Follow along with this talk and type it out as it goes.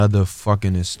Another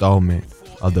fucking installment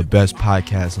of the best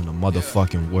podcast in the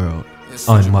motherfucking world.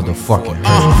 Unmotherfucking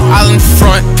I'll in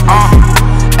front,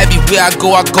 everywhere I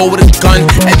go with a gun.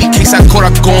 Every case I caught,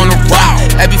 I go on a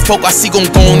run. Every folk I see gon'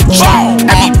 go on the jump.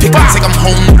 Every pick I take, I'm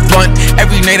home to blunt.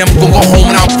 Every night I'm gon' go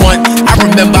home and I want. I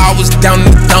remember I was down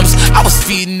in the dumps. I was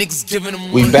feeding niggas, giving them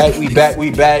money. We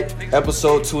back.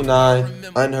 Episode 29,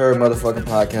 Unheard motherfucking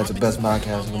podcast, the best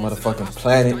podcast on the motherfucking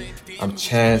planet. I'm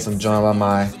Chance. I'm joined by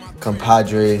my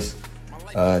compadres,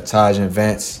 Taj and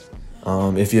Vance.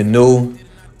 If you're new,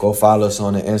 go follow us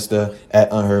on the Insta at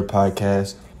Unheard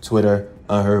Podcast, Twitter,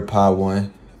 Unheard Pod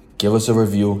 1. Give us a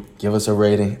review. Give us a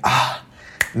rating. Now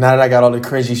that I got all the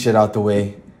crazy shit out the way.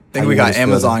 I think we got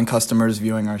Amazon customers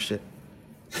viewing our shit.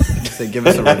 Say, give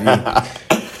us a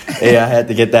review. Hey, I had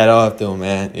to get that off though,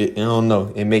 man. I don't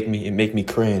know. It make me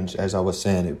cringe as I was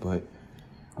saying it, but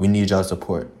we need y'all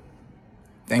support.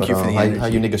 Thank you for the energy. How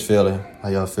you niggas feeling? How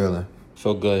y'all feeling?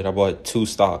 Feel good. I bought two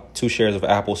shares of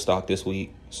Apple stock this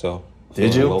week. So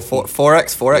did you?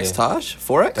 Forex, Yeah. Taj?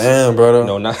 Forex? Damn, brother.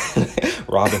 No, not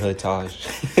Robinhood Taj.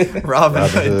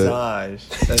 Robinhood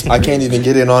Taj. I can't even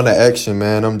get in on the action,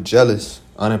 man. I'm jealous.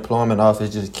 Unemployment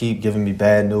office just keep giving me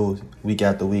bad news week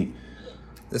after week.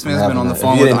 This man's been on the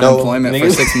phone with unemployment for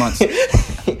 6 months.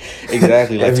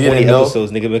 Exactly. Like 20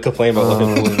 episodes, nigga been complaining about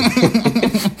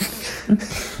unemployment.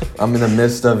 I'm in the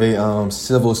midst of a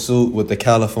civil suit with the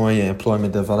California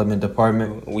Employment Development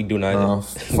Department. We do not.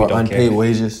 For unpaid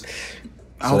wages.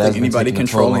 I don't think anybody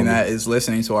controlling that is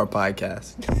listening to our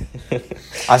podcast.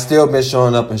 I still been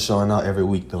showing up and showing out every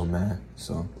week though, man.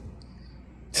 So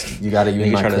you gotta give me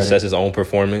my trying credit. to assess his own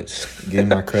performance. Give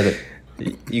me my credit.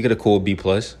 You get a cool B+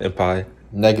 in Pi.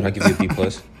 Negative. I'll give you a B+.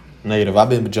 Negative. I've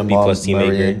been Jamal B+ teammate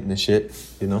Murray grade. and shit.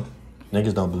 You know,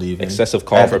 niggas don't believe in Excessive it.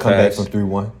 call I had for to come pass. back from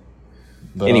 3-1.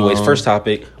 But, Anyways, first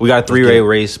topic. We got a three-way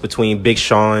race between Big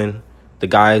Sean, the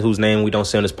guy whose name we don't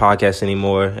say on this podcast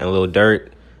anymore, and Lil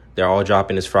Durk. They're all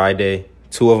dropping this Friday.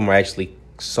 Two of them are actually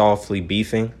softly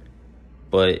beefing.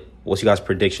 But what's you guys'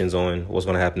 predictions on what's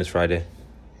going to happen this Friday?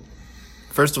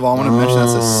 First of all, I want to mention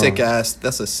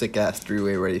that's a sick ass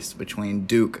three-way race between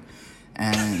Duke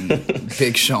and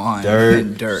Big Sean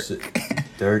and Durk.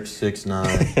 Durk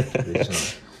 6'9". Big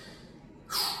Sean.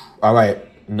 All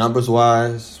right. Numbers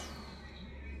wise,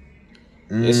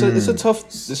 It's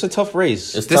a tough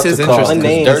race. This is interesting.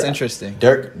 It's interesting.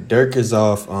 Durk is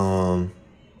off.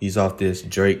 He's off this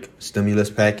Drake stimulus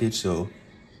package, so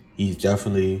he's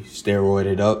definitely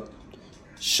steroided up.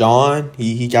 Sean,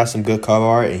 he got some good cover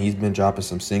art and he's been dropping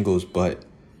some singles, but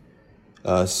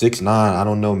 6'9", I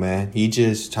don't know, man. He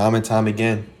just time and time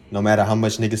again, no matter how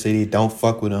much niggas say they don't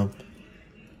fuck with him,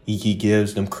 he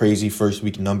gives them crazy first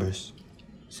week numbers.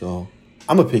 So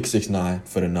I'm gonna pick 6'9"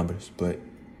 for the numbers, but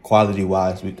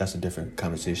quality-wise, that's a different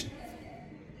conversation.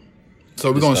 So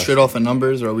are we going straight off of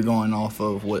numbers, or are we going off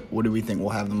of what do we think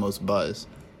will have the most buzz?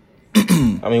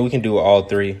 I mean, we can do all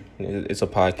three. It's a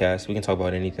podcast. We can talk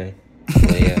about anything.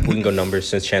 But yeah, we can go numbers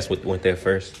since Chance went there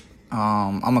first.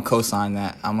 I'm gonna co-sign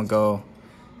that. I'm gonna go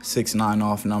 6'9"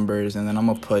 off numbers, and then I'm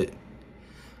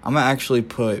gonna actually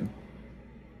put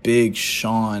Big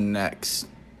Sean next.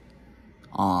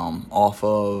 Off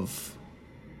of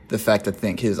the fact I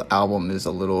think his album is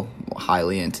a little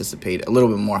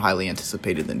bit more highly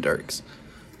anticipated than Durk's.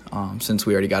 Since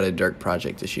we already got a Durk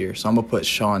project this year, so I'm gonna put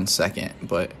Sean second,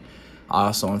 but I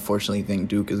also unfortunately think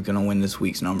Duke is gonna win this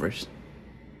week's numbers.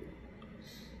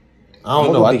 I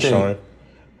don't know. I think Sean.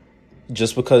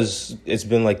 Just because it's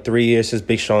been like 3 years since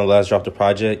Big Sean last dropped a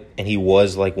project, and he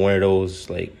was like one of those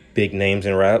like big names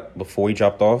in rap before he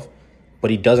dropped off,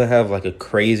 but he doesn't have like a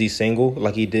crazy single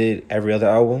like he did every other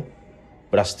album.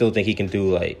 But I still think he can do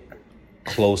like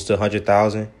close to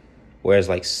 100,000, whereas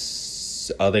like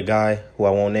other guy who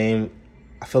I won't name,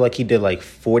 I feel like he did like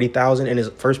 40,000 in his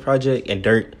first project, and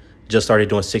Durk just started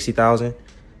doing 60,000.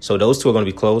 So those two are going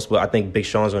to be close, but I think Big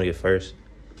Sean's going to get first.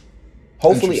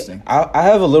 Hopefully, I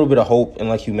have a little bit of hope in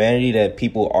like humanity that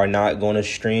people are not going to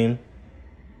stream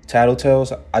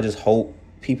Tattletales. I just hope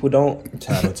people don't.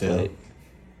 Tattletale.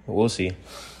 We'll see.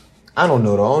 I don't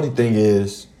know. The only thing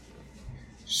is,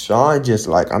 Sean just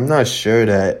like, I'm not sure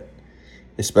that,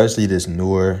 especially this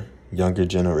newer, younger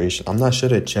generation, I'm not sure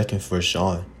they're checking for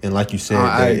Sean. And like you said,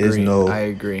 I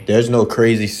agree. There's no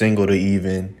crazy single to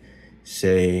even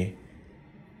say,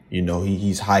 you know,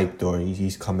 he's hyped or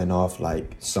he's coming off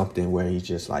like something where he's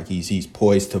just like he's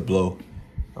poised to blow.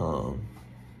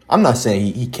 I'm not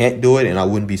saying he can't do it, and I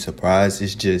wouldn't be surprised.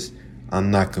 It's just I'm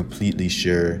not completely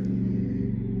sure.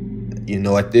 You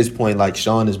know, at this point, like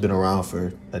Sean has been around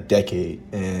for a decade,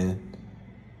 and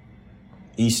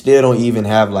he still don't even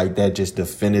have like that just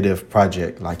definitive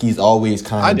project. Like he's always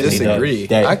kind I of disagree.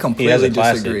 I completely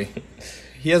disagree.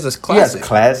 He has a He classic. has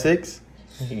classics.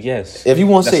 Yes. If you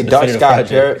want to say Dark Sky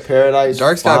Paradise,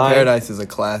 Dark Sky fine. Paradise is a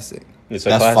classic. It's a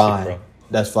That's classic, fine. bro.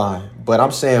 That's fine. But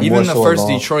I'm saying Even more the so first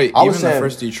along- Detroit. I was Even the saying-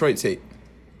 first Detroit tape.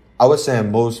 I was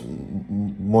saying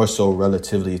more so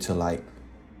relatively to like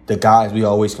the guys we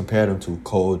always compare them to,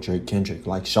 Cole, Drake, Kendrick.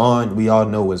 Like Sean, we all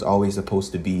know was always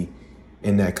supposed to be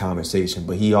in that conversation,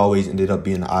 but he always ended up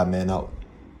being the odd man out.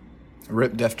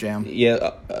 Rip Def Jam.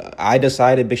 Yeah, I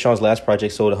decided Big Sean's last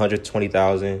project sold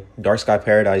 120,000. Dark Sky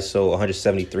Paradise sold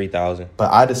 173,000.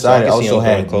 But I decided So I can see also him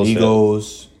had going closer.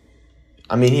 Migos.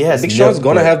 I mean, he has Big Sean's never-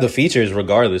 gonna have the features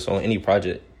regardless on any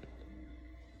project.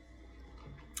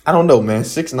 I don't know, man.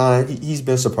 6ix9ine, he's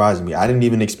been surprising me. I didn't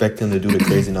even expect him to do the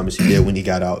crazy numbers he did when he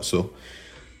got out. So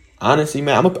honestly,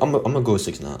 man, I'm gonna go with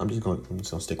 6ix9ine. I'm just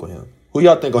gonna stick with him. Who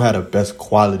y'all think gonna have the best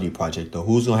quality project though?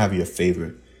 Who's gonna have your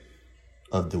favorite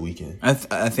of the weekend? I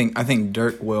think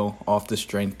Dirk will, off the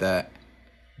strength that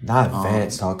Not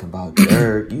Vance talking about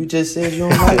Dirk. You just said you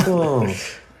don't like him.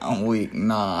 I'm weak.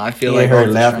 Nah, I feel He like ain't heard off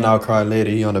the laugh strength- now, cry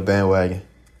later. He on the bandwagon.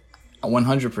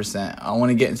 100%. I want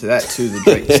to get into that too, the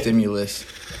Drake stimulus.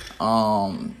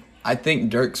 I think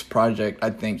Dirk's project,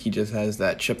 I think he just has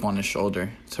that chip on his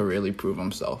shoulder to really prove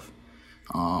himself.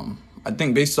 I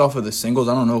think based off of the singles,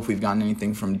 I don't know if we've gotten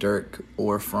anything from Dirk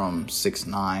or from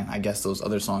 6ix9ine. I guess those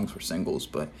other songs were singles,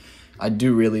 but I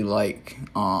do really like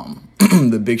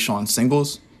the Big Sean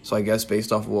singles. So I guess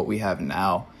based off of what we have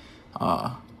now,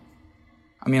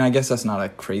 I mean, I guess that's not a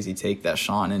crazy take that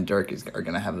Sean and Dirk are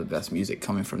gonna have the best music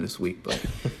coming from this week, but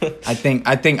I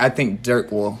think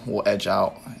Dirk will edge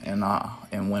out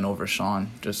and win over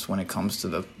Sean just when it comes to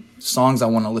the songs I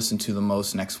want to listen to the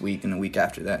most next week and the week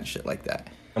after that and shit like that.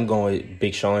 I'm going with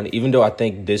Big Sean, even though I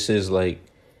think this is like,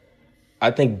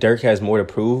 I think Dirk has more to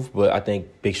prove, but I think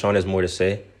Big Sean has more to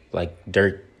say. Like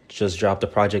Dirk just dropped a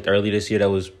project early this year that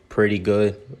was pretty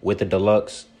good with the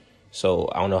deluxe. So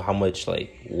I don't know how much,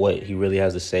 like, what he really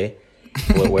has to say.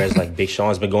 Whereas, like, Big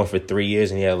Sean's been going for 3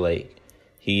 years, and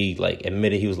he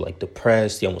admitted he was, like,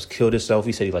 depressed. He almost killed himself.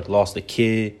 He said he, like, lost a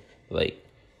kid. Like,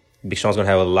 Big Sean's going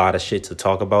to have a lot of shit to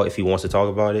talk about if he wants to talk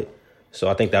about it. So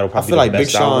I think that'll I probably feel be like the Big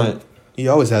best album. Sean, he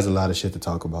always has a lot of shit to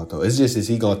talk about, though. It's just, is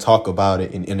he going to talk about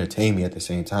it and entertain me at the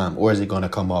same time? Or is it going to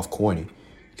come off corny?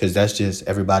 Because that's just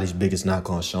everybody's biggest knock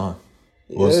on Sean.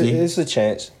 We'll see. It's a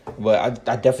chance, but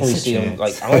I definitely It's a see him. chance.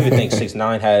 Like, I don't even think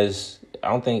 6ix9ine has. I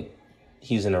don't think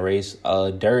he's in a race.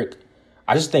 Dirk,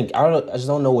 I just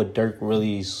don't know what Dirk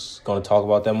really is going to talk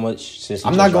about that much since he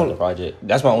I'm just not dropped gonna- the project.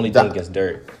 That's my only thing against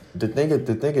Dirk. The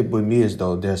thing with me is,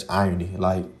 though, there's irony.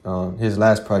 Like, his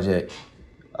last project,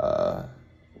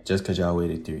 Just Cause Y'all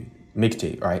Waited 3,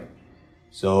 mixtape, right?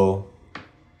 So,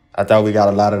 I thought we got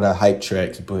a lot of the hype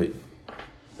tracks, but,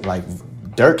 like,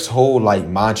 Dirk's whole, like,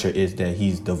 mantra is that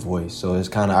he's the voice. So, it's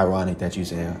kind of ironic that you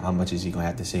say, how much is he going to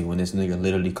have to say when this nigga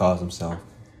literally calls himself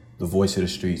the voice of the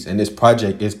streets. And this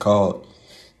project is called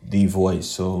The Voice.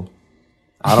 So,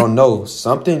 I don't know.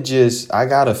 I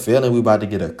got a feeling we about to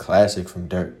get a classic from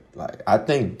Dirk. Like, I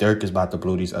think Dirk is about to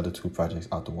blow these other two projects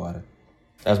out the water.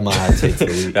 That's my hot take for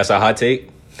the week. That's a hot take.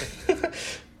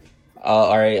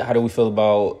 All right, how do we feel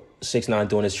about 6ix9ine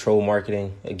doing his troll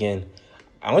marketing again?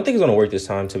 I don't think it's gonna work this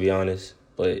time, to be honest.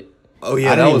 But Oh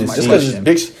yeah, I that didn't was even my see question.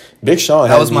 this. Big Sean.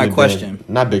 That was hasn't my even question.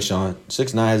 been- not Big Sean.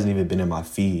 6ix9ine hasn't even been in my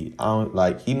feed. I don't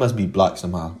like. He must be blocked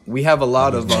somehow. We have a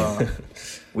lot of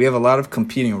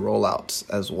competing rollouts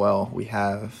as well. We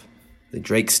have the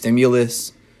Drake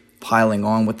stimulus piling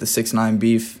on with the 6ix9ine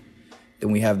beef.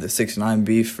 Then we have the 6ix9ine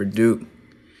beef for Duke.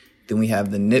 Then we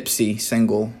have the Nipsey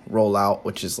single rollout,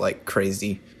 which is like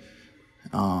crazy.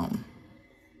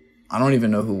 I don't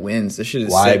even know who wins. This shit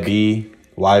is sick.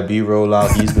 YB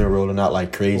rollout. He's been rolling out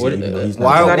like crazy. What- even though he's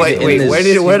Why? not Wait, even wait. in Where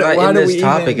this- did? Where, he's not why in do this we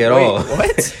topic even, at wait, all.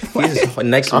 What? he's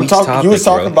next I'm week's talking. topic, You was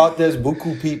talking bro. about there's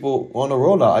buku people on the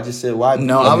rollout. I just said YB.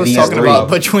 No, I was these talking three. about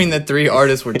between the three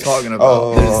artists we're talking about.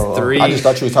 Oh, There's three I just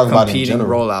thought you were talking about in competing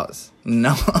general. rollouts.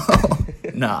 No,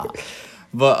 nah.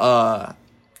 But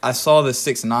I saw the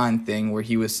 6ix9ine thing where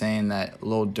he was saying that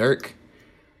Lil Durk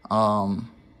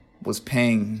was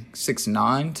paying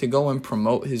 6ix9ine to go and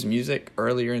promote his music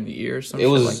earlier in the year or something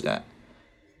like that.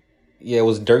 Yeah, it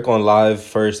was Dirk on live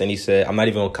first, and he said, "I'm not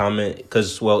even gonna comment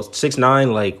because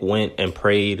 6ix9ine like went and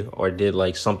prayed or did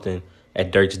like something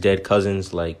at Dirk's dead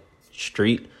cousin's like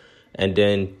street, and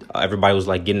then everybody was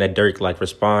like getting at Dirk like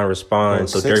respond.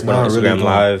 So Dirk went on 6ix9ine Instagram really gonna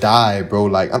live. die, bro.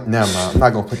 Like, never mind. I'm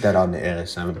not gonna put that out in the air or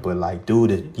something. But like,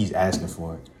 dude, he's asking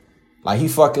for it. Like, he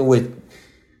fucking with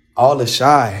all the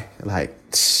shy. Like,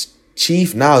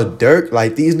 Chief, now Dirk,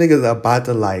 like these niggas are about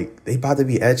to they about to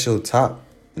be at your top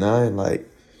 9, like.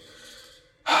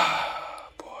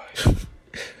 Boy.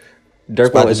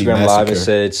 Dirk about on to be Instagram Live and massacre.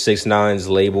 said 6ix9ine's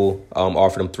label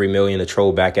offered him $3 million to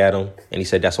troll back at him, and he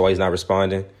said that's why he's not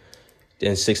responding.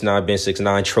 Then 6ix9ine, Ben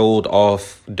 6ix9ine trolled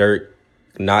off Dirk,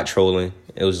 not trolling.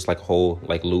 It was just like a whole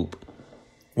loop.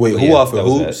 Wait, But who yeah, offered that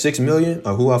was who that. 6 million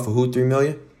or who offered who 3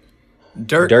 million?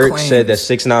 Dirk claims, said that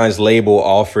 6ix9ine's label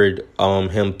offered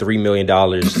him $3 million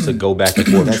to go back and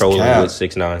forth That's trolling cap. with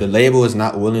 6ix9ine. The label is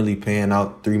not willingly paying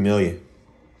out 3 million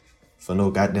for no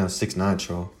goddamn 6ix9ine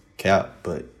troll. Cap,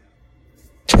 but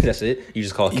That's it. You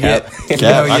just call it cap. Yeah. cap.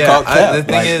 No, I yeah, call cap. the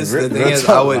thing Like, is, real I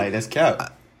talk, would, like, that's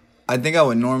cap. I think I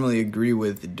would normally agree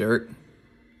with Dirk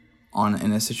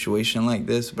in a situation like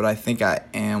this, but I think I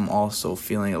am also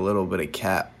feeling a little bit of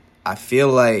cap. I feel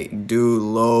like dude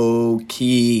low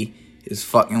key is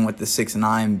fucking with the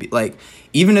 6ix9ine. Like,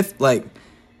 even if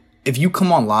you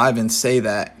come on live and say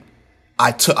that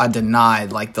I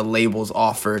denied like the label's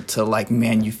offer to like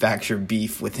manufacture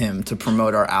beef with him to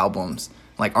promote our albums.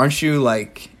 Like, aren't you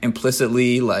like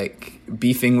implicitly like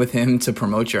beefing with him to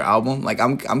promote your album? Like,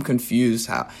 I'm confused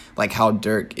how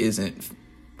Dirk isn't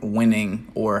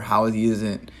winning or how he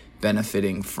isn't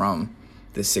benefiting from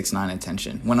the 6ix9ine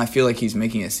attention when I feel like he's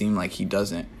making it seem like he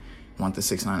doesn't want the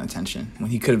 6ix9ine attention when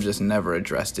he could have just never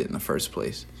addressed it in the first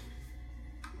place.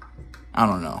 I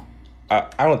don't know. I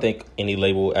don't think any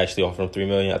label actually offered him $3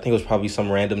 million. I think it was probably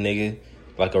some random nigga,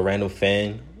 like a random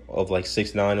fan of like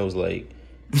 6ix9ine. It was like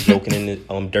joking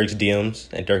in Dirk's DMs,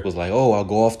 and Dirk was like, "Oh, I'll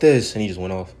go off this," and he just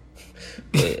went off.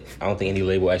 But I don't think any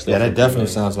label actually. Yeah, that offered $3 definitely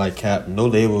million. sounds like cap. No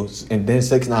labels, and then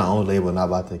 6ix9ine own label not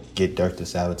about to get Dirk to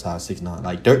sabotage 6ix9ine.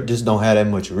 Like Dirk just don't have that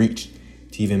much reach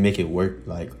to even make it work.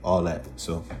 Like all that,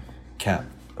 so cap.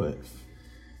 But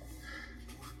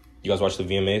You guys watch the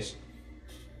VMAs?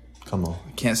 come on,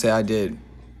 Can't say I did.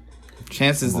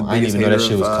 Chance is the Come on, I didn't biggest even know hater that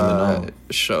shit was of coming on.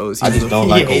 shows. I just don't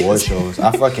like He award hates shows.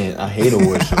 I hate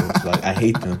award shows. Like I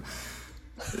hate them.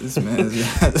 This man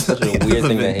is Such a weird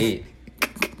thing to hate.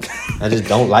 I just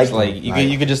don't like It's like them.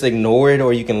 you could just ignore it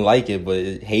or you can like it,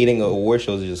 but hating award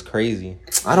shows is just crazy.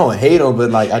 I don't hate them,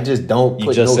 but like I just don't You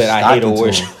put just no said, I stock hate into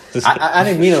award them. shows. I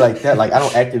didn't mean it like that. Like I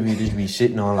don't actively just be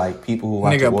shitting on like people who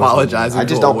watch Nigga award shows. apologizing I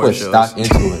just to don't award put shows. stock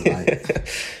into it.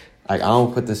 Like I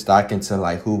don't put the stock into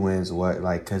like who wins what.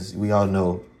 Like because we all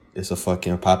know it's a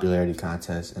fucking popularity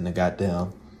contest, and the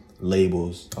goddamn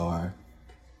labels are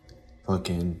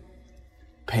fucking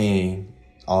paying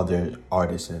all their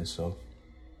artists in. So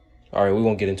All right, we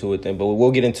won't get into it then, but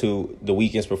we'll get into the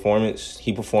Weeknd's performance.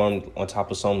 He performed on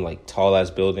top of some like tall ass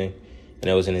building,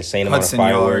 and it was an insane amount of Hudson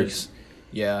fireworks. Yards.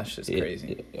 Yeah, it's just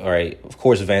crazy. All right, of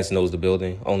course Vance knows the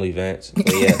building, only Vance. But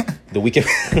yeah, the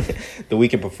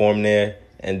Weeknd performed there,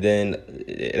 and then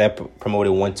that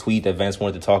promoted one tweet that Vance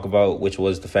wanted to talk about, which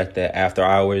was the fact that After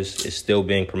Hours is still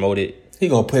being promoted. he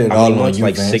gonna put it How all many on months? you,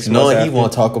 Like Vance. 6 months Knowing he after?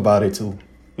 won't talk about it too.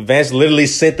 Vance literally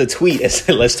sent the tweet and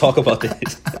said, "Let's talk about this."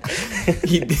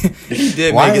 He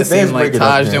did Why make it did Vance seem like bring it up,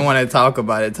 Taj man? didn't want to talk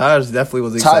about it. Taj definitely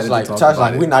was excited to talk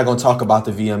about we're it. not gonna talk about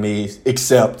the VMAs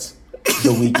except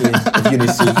the weekend of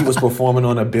Unity. He was performing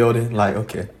on a building. Like,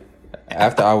 okay,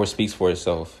 After Hours speaks for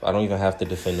itself. I don't even have to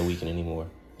defend the Weeknd anymore.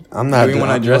 I'm not. Do we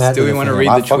wanna I'm address- gonna have do we defend wanna him. read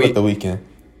I the fuck with tweet? the weekend.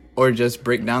 Or just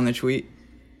break down the tweet.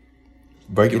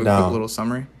 Break Give it a quick down. little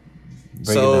summary.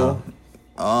 Break it down.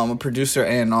 A producer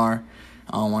A&R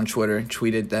on Twitter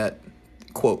tweeted that,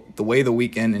 quote, "The way The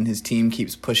Weeknd and his team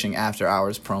keeps pushing After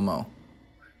Hours promo,"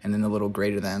 and then the little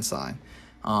greater than sign.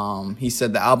 He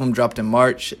said the album dropped in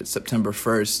March. It's September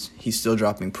 1st. He's still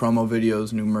dropping promo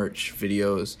videos, new merch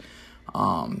videos,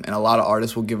 and a lot of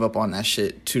artists will give up on that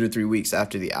shit 2 to 3 weeks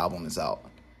after the album is out.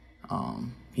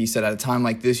 He said, at a time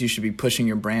like this, you should be pushing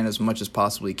your brand as much as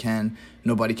possibly can.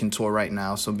 Nobody can tour right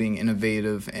now, so being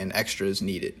innovative and extra is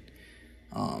needed.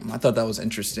 I thought that was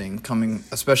interesting, coming,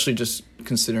 especially just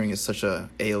considering it's such a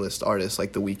A-list artist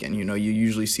like The Weeknd. You know, you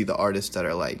usually see the artists that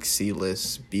are like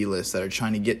C-list, B-list, that are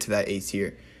trying to get to that A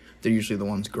tier. They're usually the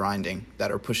ones grinding,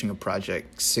 that are pushing a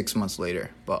project 6 months later.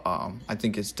 But I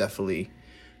think it's definitely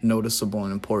noticeable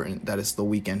and important that it's The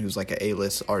Weeknd who's like an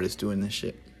A-list artist doing this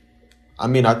shit. I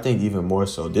mean, I think even more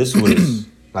so. This was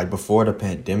like before the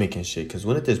pandemic and shit. Because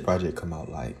when did this project come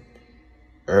out? Like,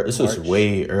 this was March.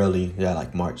 way early. Yeah,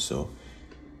 like March. So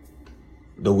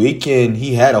The Weeknd,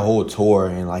 he had a whole tour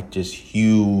and like this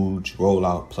huge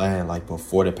rollout plan like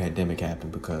before the pandemic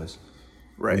happened, because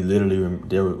Right. he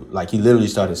literally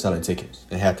started selling tickets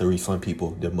and had to refund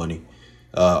people their money.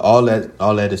 All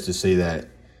that is to say that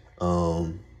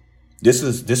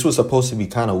this was supposed to be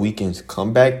kind of Weeknd's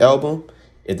comeback album.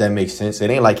 if that makes sense. It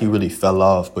ain't like he really fell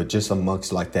off, but just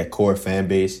amongst like that core fan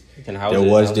base, And how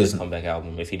was this comeback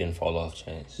album if he didn't fall off,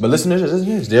 Chance? But listen to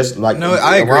this. There's like No,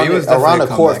 I agree. around, It was around the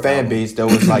definitely a core comeback fan album. base. There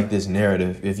was like this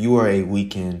narrative. If you were a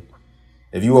Weeknd,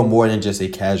 if you were more than just a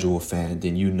casual fan,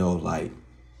 then you know like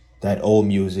that old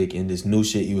music and this new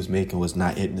shit he was making was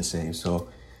not hitting the same. So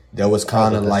there was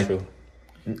kind of like. True.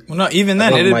 Well, no, even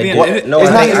then, it'd be... No,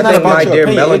 It's I not- think, it's I not think about My your Dear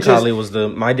opinion, it Melancholy just- was the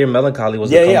My Dear Melancholy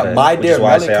was Yeah, the yeah. comeback. My which Dear is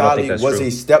why I say I don't think Melancholy that's was true.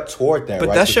 a step toward that. But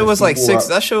right? that shit Because was like people six... are-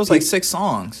 That shit was like 6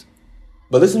 songs.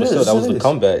 But listen But to still, this. that was listen the to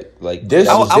comeback. Like This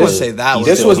I would this- say that was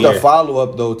this still was the here. follow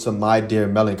up though to My Dear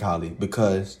Melancholy,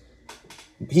 because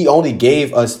he only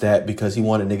gave us that because he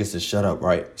wanted niggas to shut up,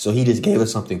 right? So he just gave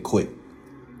us something quick,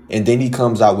 and then he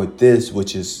comes out with this,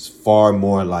 which is far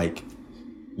more like,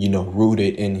 you know,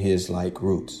 rooted in his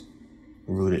roots.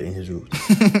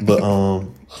 But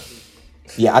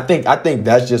yeah, I think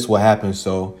that's just what happened.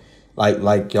 So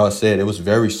like y'all said, it was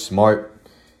very smart,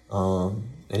 and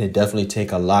it definitely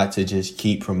take a lot to just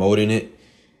keep promoting it.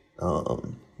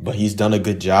 But he's done a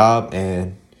good job,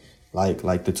 and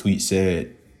like the tweet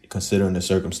said, considering the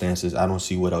circumstances, I don't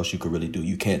see what else you could really do.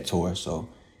 You can't tour, so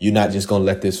you're not just gonna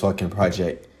let this fucking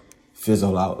project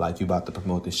fizzle out like you about to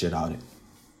promote this shit out.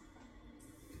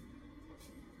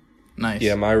 Nice.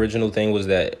 Yeah, my original thing was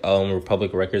that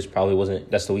Republic Records probably wasn't,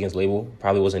 that's the Weeknd's label,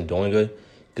 probably wasn't doing good.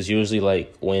 Because usually,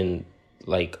 like, when,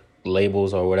 like,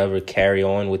 labels or whatever carry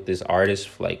on with this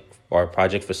artist, like, or a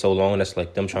project for so long, that's,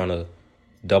 like, them trying to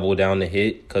double down the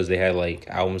hit because they had, like,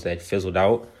 albums that fizzled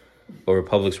out. But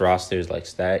Republic's roster is, like,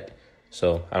 stacked.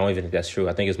 So I don't even think that's true.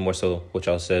 I think it's more so what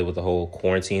y'all said with the whole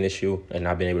quarantine issue and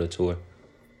not being able to tour.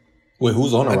 Wait,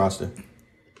 who's on the roster?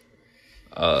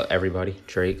 Everybody,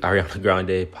 Drake, Ariana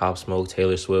Grande, Pop Smoke,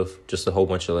 Taylor Swift, just a whole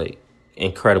bunch of like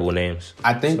incredible names.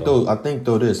 I think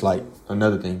though this like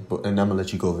another thing, but and I'm gonna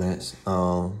let you go, Vance.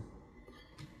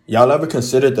 Y'all ever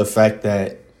considered the fact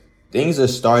that things are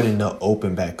starting to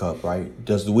open back up, right?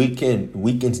 Does the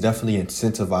Weeknd's definitely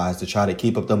incentivized to try to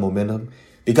keep up the momentum,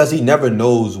 because he never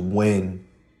knows when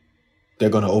they're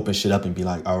gonna open shit up and be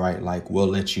like, all right, like we'll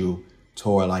let you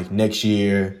tour like next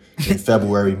year in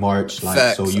February, March, like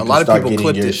Facts. so you A lot can of start people getting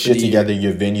clipped your it shit for the together,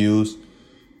 your venues.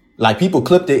 Like people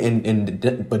clipped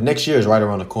it but next year is right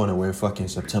around the corner. We're in fucking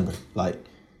September. Like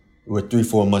we're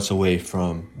 3-4 months away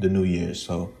from the New Year.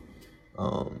 So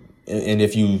and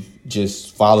if you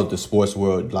just followed the sports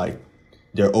world, like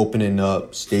they're opening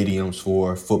up stadiums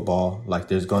for football. Like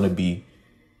there's gonna be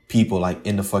people like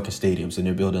in the fucking stadiums, and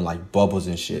they're building like bubbles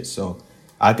and shit. So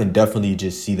I can definitely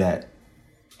just see that.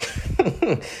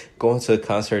 Going to a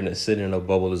concert and sitting in a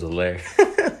bubble is hilarious.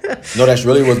 No, that's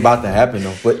really what's about to happen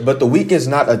though. But the Weeknd's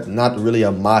not really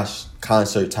a mosh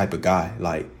concert type of guy.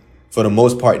 Like for the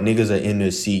most part, niggas are in their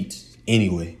seats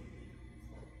anyway.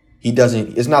 He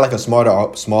doesn't. It's not like a smaller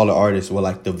artist where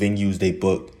like the venues they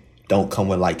book don't come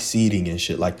with like seating and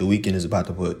shit. Like the Weeknd is about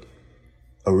to put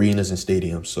arenas and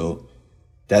stadiums, so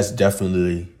that's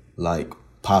definitely like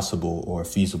possible or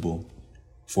feasible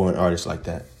for an artist like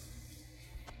that.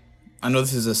 I know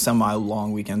this is a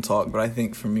semi-long Weeknd talk, but I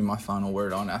think for me, my final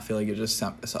word on it, I feel like it just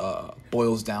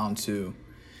boils down to,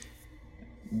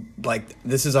 like,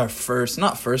 this is our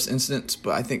not first instance,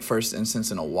 but I think first instance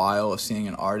in a while of seeing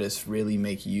an artist really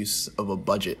make use of a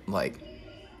budget. Like,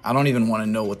 I don't even want to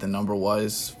know what the number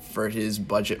was for his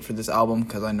budget for this album,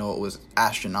 because I know it was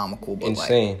astronomical. But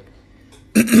Insane.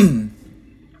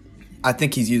 I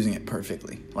think he's using it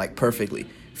perfectly. Like, perfectly.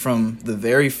 From the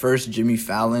very first Jimmy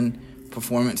Fallon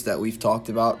performance that we've talked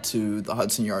about to the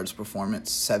Hudson Yards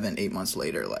performance 7-8 months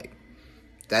later, like,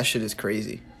 that shit is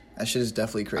crazy. That shit is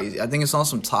definitely crazy. I think it's on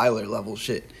some Tyler level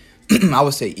shit. I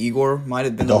would say Igor might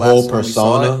have been the last whole one we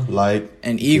saw persona, it. like,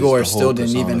 And just Igor the still whole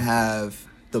didn't even persona. have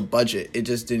the budget. It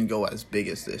just didn't go as big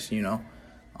as this, you know?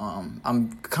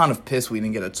 I'm kind of pissed we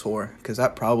didn't get a tour, because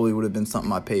that probably would have been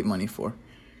something I paid money for.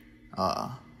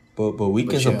 But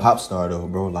Weeknd's yeah. a pop star though,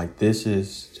 bro. Like this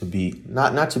is to be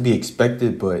not to be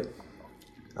expected, but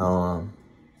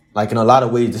like in a lot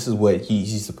of ways, this is what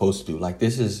he's supposed to do. Like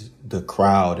this is the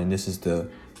crowd, and this is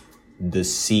the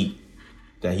seat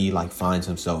that he like finds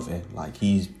himself in. Like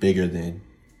he's bigger than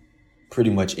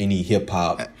pretty much any hip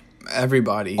hop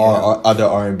Everybody. or other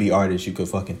R&B artists you could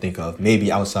fucking think of.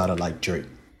 Maybe outside of like Drake.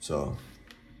 So,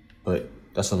 but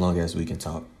that's a long ass Weeknd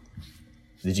talk.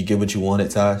 Did you get what you wanted,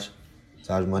 Taj?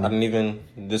 Taj Money?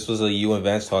 This was a you and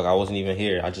Vance talk. I wasn't even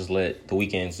here. I just let the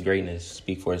Weeknd's greatness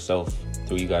speak for itself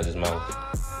through you guys' mouth.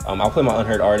 I'll play my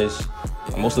unheard artists.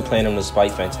 I'm mostly playing them to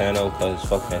spite Fantano, because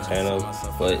fuck Fantano.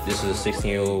 But this is a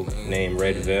 16-year-old named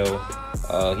Red Veil.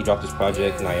 He dropped his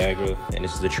project, Niagara, and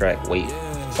this is the track, Wait.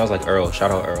 Sounds like Earl.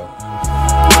 Shout out Earl.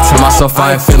 Tell myself so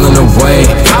far and feeling away.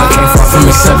 I came far from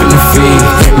accepting defeat.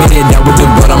 Made it out with the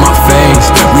blood on my face.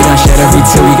 We done shed every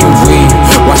tear we can weep.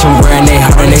 Watch them wearing they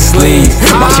heart and they sleeves.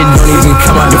 Watch it don't even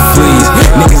come out the fleas.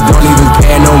 Niggas don't even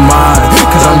pay no mind.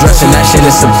 Cause I'm dressing that shit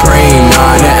is supreme.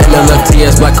 Nah, that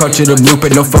MLFTS, black culture, the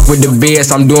blueprint. Don't fuck with the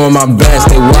BS, I'm doing my best.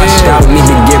 They washed out, need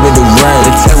to give it a rest.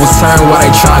 The tables turn while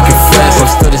they try to confess. I'm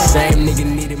still the same nigga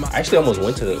needed my. I actually almost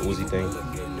went to the Uzi thing.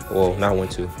 Well, not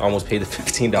went to. I almost paid the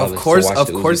 $15.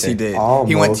 Of course he did.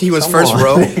 He went. He was Come first on.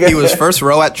 row. He was first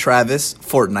row at Travis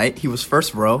Fortnite. He was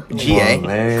first row. GA. on,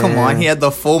 man. Come on, he had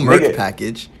the full Merc Nigga.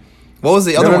 package. What was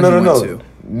the other one he went to?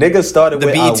 Nigga started The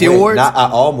with BET I went. Awards? Not I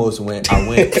almost went. I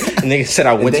went. Nigga said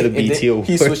I went to the And then BT Awards.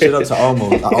 He switched it up to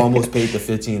almost. I almost paid the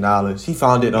 $15. He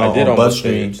found it on did Buzz almost pay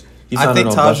Streams. it. He I found think it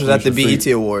on Taj Buzz was at the Streams for free. BET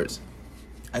Awards.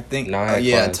 I think. Nah, I had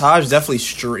Yeah, class. Taj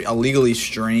definitely illegally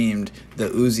streamed the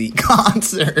Uzi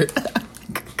concert.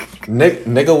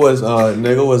 Nigga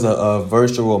was a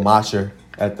virtual mosher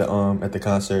at the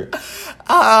concert.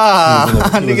 Ah, He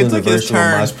was in nigga the took his virtual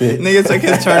turn. mosh pit. Nigga took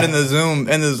his turn in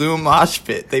the Zoom mosh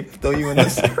pit. They throw you in the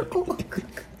circle.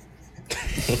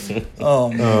 Oh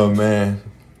man. Oh man,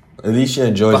 at least you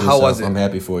enjoyed But how yourself. was it? I'm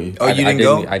happy for you. Oh, you didn't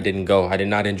go? I didn't go. I did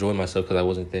not enjoy myself because I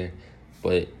wasn't there.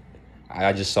 But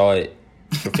I just saw it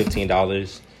for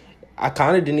 $15. I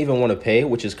kind of didn't even want to pay,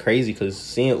 which is crazy because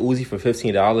seeing Uzi for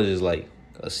 $15 is like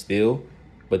a steal.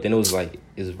 But then it was like,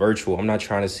 it's virtual. I'm not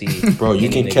trying to see. Bro, you any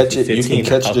can nigga catch for it. You can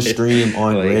catch the $15. stream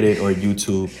on Like, Reddit or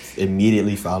YouTube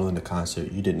immediately following the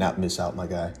concert. You did not miss out, my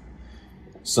guy.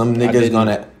 Some niggas didn't-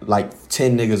 gonna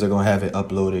 10 niggas are gonna have it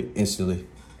uploaded instantly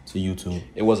to YouTube.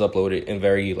 It was uploaded in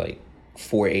very like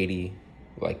 480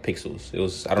 like pixels. It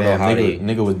was, I don't Damn, know how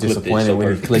nigga was clipped it disappointed so when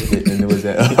he perfect. clicked it and it was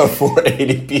at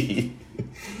 480p.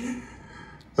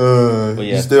 But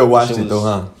You still watched shit it though,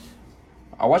 was- huh?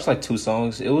 I watched like 2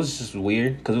 songs. It was just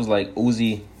weird because it was like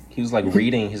Uzi. He was like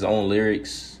reading his own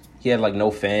lyrics. He had like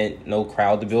no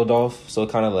crowd to build off. So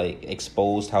it kind of like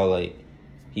exposed how like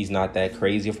he's not that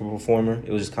crazy of a performer.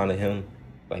 It was just kind of him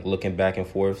like looking back and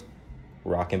forth,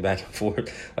 rocking back and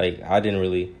forth. Like I didn't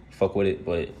really fuck with it,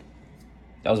 but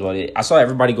that was about it. I saw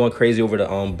everybody going crazy over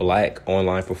the Black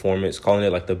online performance, calling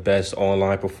it like the best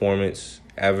online performance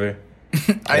ever. I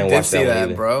didn't did watch see that one that,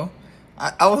 either. bro.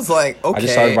 I was like, okay. I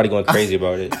just saw everybody going crazy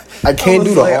about it. I can't was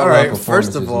do the like, online alright, performances.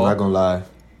 first of all- I'm not gonna lie.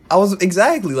 I was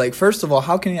exactly like, first of all,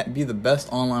 how can it be the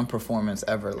best online performance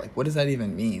ever? Like, what does that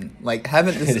even mean? Like,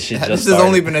 haven't This this shit this just has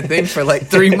only started. been a thing for like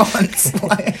 3 months?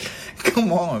 Like,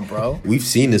 come on, bro. We've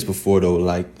seen this before though,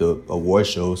 like the award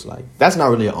shows. Like that's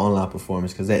not really an online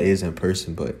performance because that is in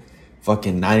person, but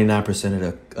fucking 99% of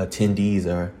the attendees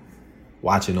are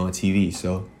watching on TV.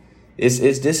 So this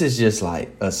is just like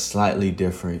a slightly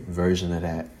different version of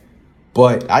that.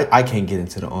 But I can't get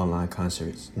into the online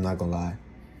concerts. I'm not gonna lie.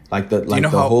 Like the you know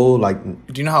how- whole like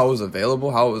Do you know how it was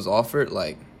available? How it was offered?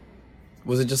 Like,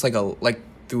 was it just like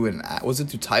through an app? Was it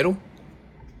through Tidal?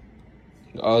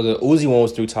 The Uzi one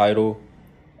was through Tidal.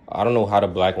 I don't know how the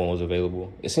Black one was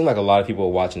available. It seemed like a lot of people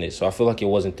were watching it, so I feel like it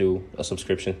wasn't through a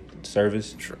subscription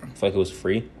service. Sure. I feel like it was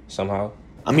free somehow.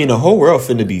 I mean the whole world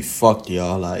finna be fucked,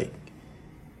 y'all.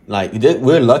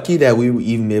 We're lucky that we were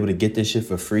even able to get this shit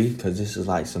for free because this is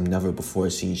like some never before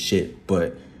seen shit.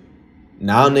 But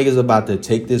now niggas about to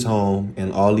take this home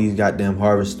and all these goddamn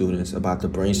Harvard students about to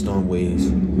brainstorm ways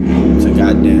to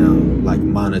goddamn like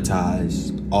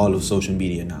monetize all of social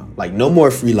media now. Like no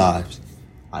more free lives.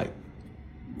 Like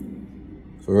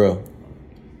for real.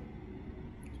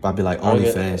 About to be like Oh,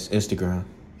 yeah. OnlyFans, Instagram.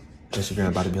 Instagram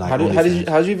about to be like How OnlyFans.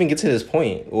 did you even get to this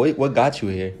point? What got you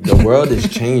here? The world is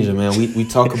changing, man. We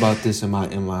talk about this in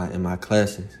my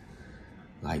classes.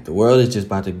 Like the world is just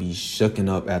about to be shooken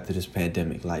up after this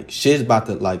pandemic. Like shit's about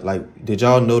to like. Did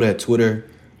y'all know that Twitter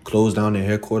closed down their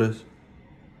headquarters?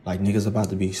 Like niggas about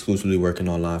to be exclusively working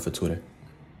online for Twitter.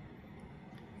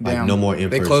 Like Damn. no more in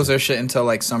They person. closed their shit until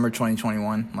like summer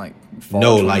 2021, like fall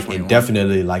No, like 2021.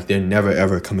 indefinitely. Like they're never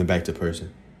ever coming back to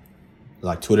person.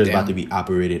 Like Twitter's Damn. about to be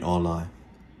operated online.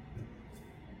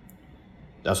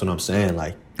 That's what I'm saying.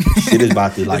 Like shit is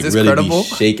about to like this really credible? be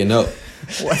shaken up.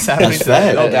 What's happening? That's to that?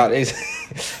 fact. No Okay. doubt.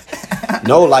 It's,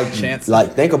 No, like, Chance.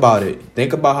 like think about it.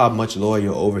 Think about how much lower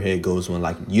your overhead goes when,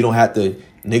 like, you don't have to.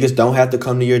 Niggas don't have to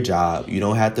come to your job. You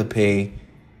don't have to pay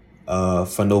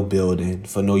for no building,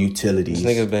 for no utilities.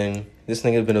 this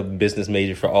nigga been a business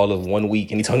major for all of 1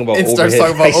 week, and he talking about It overhead. starts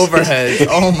talking about prices. overhead.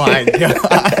 Oh my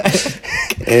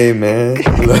god. Hey man,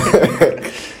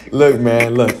 look,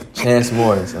 man, look. Chance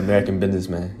Morris, American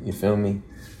businessman. You feel me?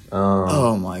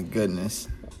 Oh my goodness.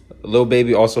 Lil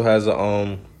Baby also has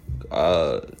a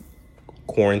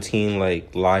quarantine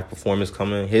like live performance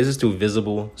coming. His is through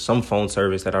Visible, some phone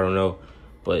service that I don't know.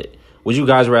 But would you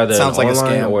guys rather Sounds like a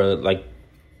online scam. or like?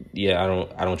 Yeah,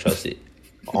 I don't trust it.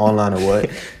 Online or what?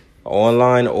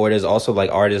 Online, or there's also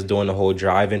like artists doing the whole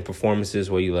drive-in performances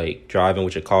where you like driving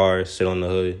with your car, sit on the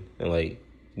hood, and like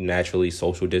naturally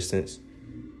social distance.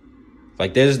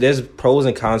 Like there's pros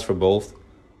and cons for both.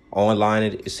 Online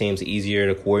it seems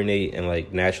easier to coordinate and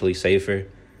like naturally safer,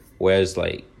 whereas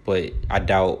like, but I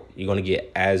doubt you're gonna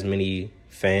get as many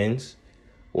fans.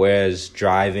 Whereas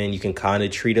driving, you can kind of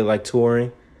treat it like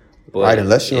touring, but Right,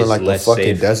 unless you're in it's like the less fucking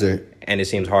safe, desert. and it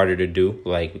seems harder to do,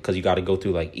 like because you got to go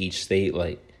through like each state.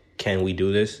 Like, can we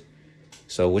do this?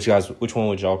 So, which one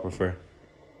would y'all prefer?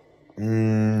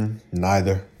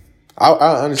 Neither. I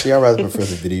honestly, I'd rather prefer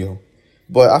the video.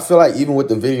 But I feel like even with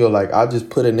the video, like, I'll just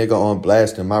put a nigga on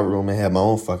blast in my room and have my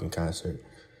own fucking concert.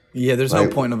 Yeah, there's Like,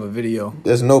 no point of a video.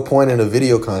 There's no point in a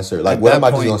video concert. Like, At what that am I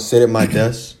just point- gonna sit at my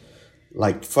desk?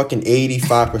 Like, fucking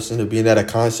 85% of being at a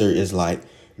concert is like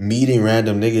meeting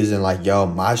random niggas and like y'all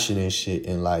moshing and shit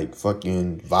and like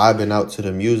fucking vibing out to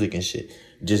the music and shit.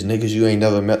 Just niggas you ain't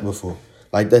never met before.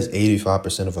 Like, that's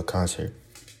 85% of a concert.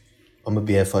 I'm gonna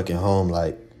be at fucking home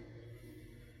like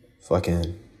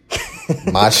fucking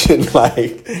moshing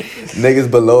like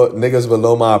niggas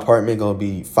below my apartment gonna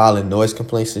be filing noise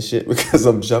complaints and shit because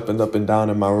I'm jumping up and down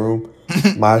in my room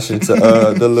moshing to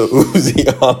the Lil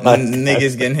Uzi on my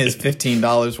Niggas getting his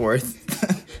 $15 worth.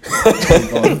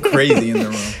 Going crazy in the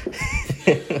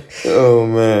room. Oh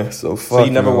man, so fuck. So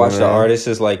you never watched the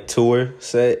artist's like tour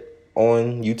set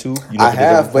on YouTube? You I never did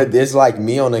that have, before? but it's like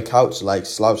me on the couch, like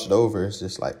slouched over. It's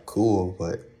just like cool,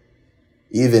 but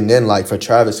even then, like for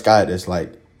Travis Scott, it's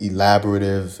like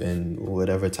elaborative and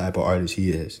whatever type of artist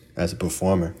he is as a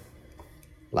performer.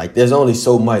 Like, there's only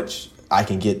so much I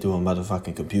can get through a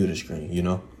motherfucking computer screen, you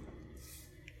know?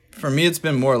 For me, it's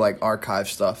been more like archive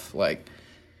stuff. Like,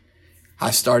 I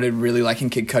started really liking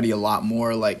Kid Cudi a lot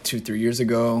more like 2-3 years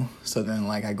ago. So then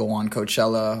like I go on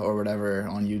Coachella or whatever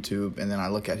on YouTube, and then I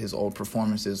look at his old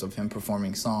performances of him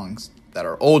performing songs that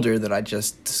are older that I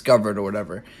just discovered or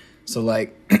whatever. So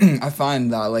like I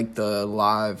find that I like the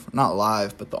not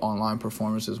live, but the online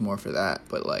performances more for that.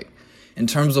 But like in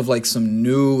terms of like some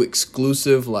new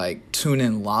exclusive like tune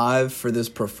in live for this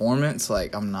performance,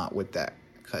 like I'm not with that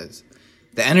because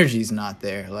the energy's not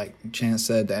there. Like Chance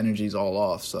said, the energy's all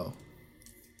off. So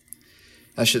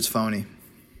that shit's phony.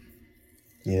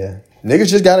 Yeah. Niggas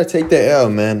just gotta take the L,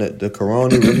 man. The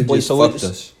corona really Wait, just so fucked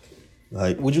it's- us.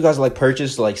 Like, Would you guys like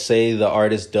purchase, like, say the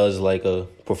artist does like a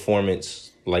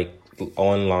performance like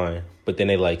online, but then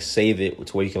they like save it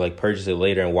to where you can like purchase it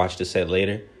later and watch the set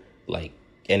later, like,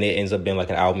 and it ends up being like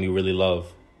an album you really love?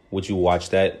 Would you watch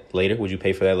that later? Would you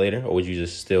pay for that later, or would you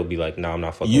just still be like, nah, I'm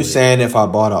not fucking? you with saying if I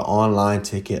bought an online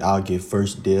ticket, I'll get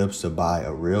first dibs to buy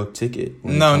a real ticket?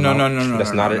 when it No. come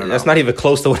out? it? That's not even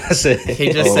close to what I said. He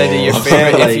just said that your I'm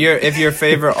favorite, saying, like- if your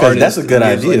favorite 'Cause artist that's a good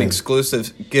gives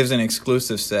idea. gives an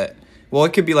exclusive set. Well,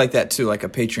 it could be like that too, like a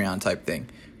Patreon type thing,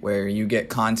 where you get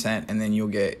content and then you'll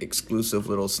get exclusive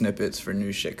little snippets for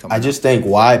new shit coming. I just think,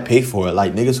 why pay for it?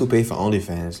 Like, niggas who pay for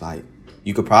OnlyFans, like,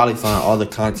 you could probably find all the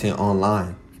content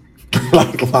online.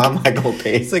 Like, why am I gonna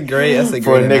pay? That's a great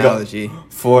for a nigga analogy.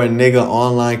 for a nigga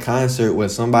online concert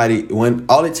when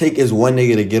all it take is one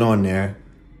nigga to get on there,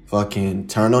 fucking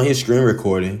turn on his screen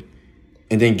recording,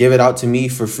 and then give it out to me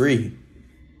for free.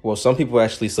 Well, some people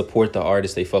actually support the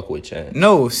artist they fuck with, Chan.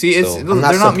 No, see, it's So, they're I'm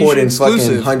not not mutually supporting fucking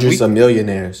exclusive. hundreds of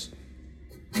millionaires.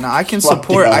 No, I can Fuck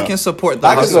support. yeah. I can support the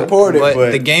I can hustle, support it,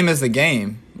 but- the game is the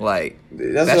game. Like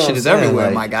That's that what shit I'm is saying, everywhere,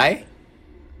 like- my guy.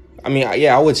 I mean,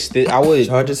 yeah, I would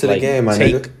Charge it to the like, game, my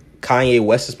take nigga. Kanye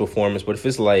West's performance, but if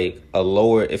it's like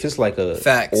if it's like a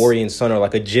Facts. Ori and Son or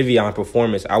like a Jivion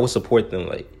performance, I would support them.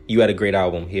 Like, you had a great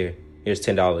album. Here's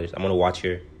 $10. I'm gonna watch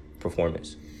your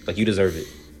performance. Like, you deserve it.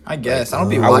 I guess I don't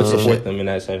be I would watching support shit. them in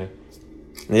that setting.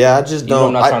 Yeah, I just You know,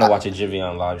 don't. I'm not trying to I- watch a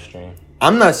Jivion live stream.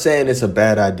 I'm not saying it's a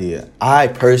bad idea. I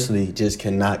personally just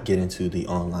cannot get into the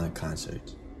online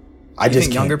concerts. I You just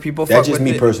think can't. younger people That's fuck just with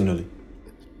me it? personally.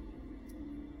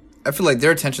 I feel like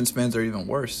their attention spans are even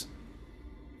worse.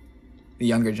 The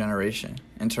younger generation,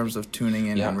 in terms of tuning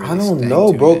in. Yeah, and really I don't staying know,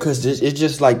 tuned bro, in. because it's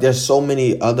just like there's so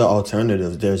many other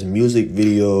alternatives. There's music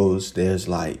videos. There's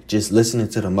like just listening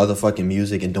to the motherfucking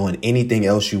music and doing anything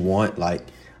else you want. Like,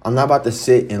 I'm not about to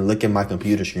sit and look at my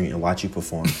computer screen and watch you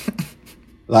perform.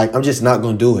 Like, I'm just not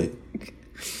gonna do it.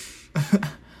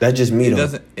 That's just me,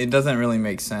 though. It doesn't really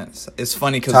make sense. It's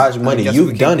funny because Taj Money,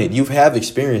 you've done it. You have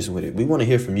experience with it. We want to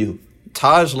hear from you.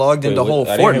 Taj logged into Wait, whole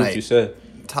I didn't hear what you Fortnite. said.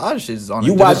 Taj is on.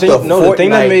 You a watched different- the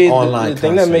thing that Fortnite made online the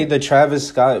thing that concert. made the Travis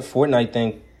Scott Fortnite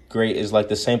thing great is like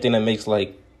the same thing that makes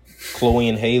like Chloe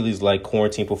and Haley's like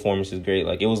quarantine performance is great.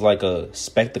 Like it was like a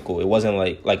spectacle. It wasn't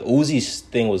like Uzi's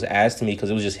thing was ass to me because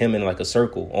it was just him in like a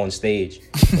circle on stage.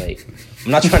 Like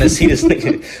I'm not trying to see this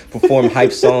nigga perform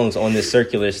hype songs on this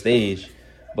circular stage,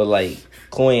 but like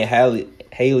Chloe and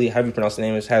Haley, how do you pronounce the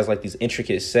name? Has like these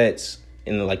intricate sets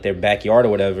in like their backyard or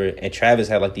whatever, and Travis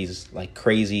had like these like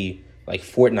crazy like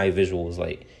Fortnite visuals.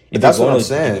 Like if that's you're what I'm gonna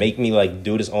saying. make me like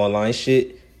do this online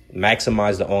shit,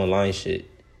 maximize the online shit.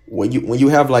 When you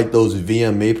have like those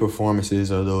VMA performances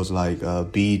or those like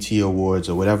BET awards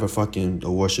or whatever fucking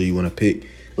award show you want to pick,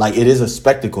 like it is a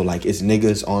spectacle. Like it's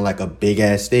niggas on like a big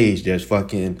ass stage. There's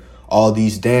fucking all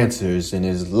these dancers and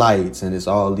there's lights and it's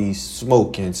all these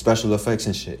smoke and special effects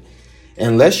and shit.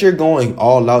 Unless you're going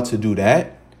all out to do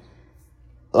that,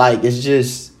 like it's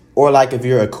just, or like if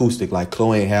you're acoustic, like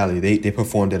Chloe and Halle, they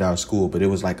performed at our school, but it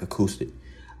was like acoustic.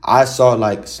 I saw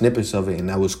like snippets of it and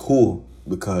that was cool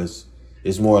because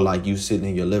it's more like you sitting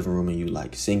in your living room and you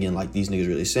like singing like these niggas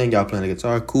really sing. Y'all playing the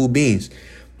guitar, cool beans.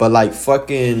 But like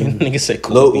fucking Nigga said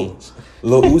cool beans.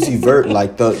 Lil Uzi Vert,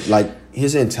 like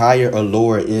his entire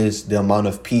allure is the amount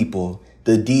of people,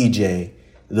 the DJ,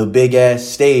 the big ass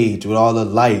stage with all the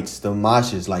lights, the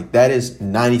moshes. Like that is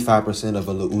 95% of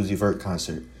a Lil Uzi Vert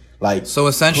concert. Like So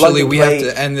essentially, we have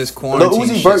to end this quarantine. Lil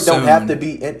Uzi shit Vert don't soon. have to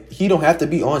be. He don't have to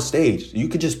be on stage. You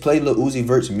could just play Lil Uzi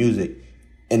Vert's music,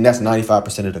 and that's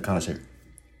 95% of the concert.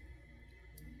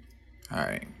 All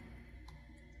right.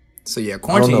 So yeah,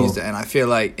 quarantine know. needs to end. I feel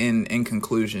like in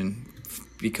conclusion,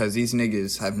 because these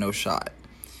niggas have no shot.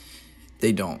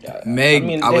 They don't. Meg, I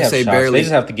they would have say shots. barely. They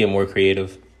just have to get more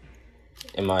creative,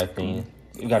 in my opinion.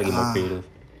 You gotta get more creative.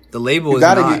 The label You is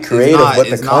gotta not, get creative, is not, but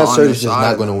the is not on concert their is just side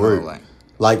not going to though, work. like-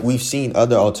 Like we've seen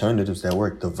other alternatives that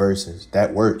work. The verses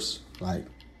that works. Like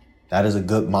that is a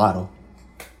good model.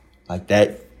 Like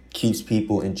that keeps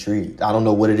people intrigued. I don't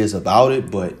know what it is about it,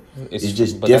 but it's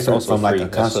just but that's different also from like free. a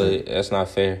concert. That's not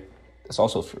fair. It's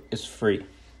also it's free.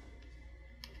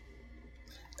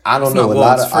 I don't It's know not- a well,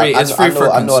 lot it's of. free- it's free for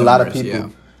I know a lot of consumers, people.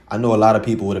 yeah. I know a lot of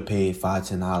people would have paid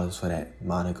 $5-10 for that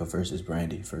Monica versus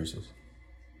Brandy versus.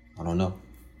 I don't know.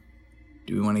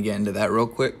 Do we want to get into that real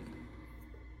quick?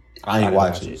 I ain't didn't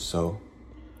watch watch it, it. so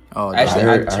Oh, Actually, I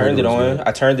heard I turned it it was on. good.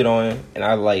 I turned it on, and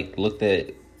I like looked at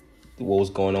what was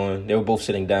going on. They were both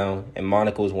sitting down, and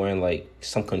Monica was wearing like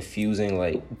some confusing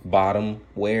like bottom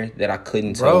wear that I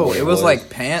couldn't tell. bro, what it was like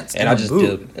pants and and I a just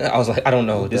boot. did. I was like, I don't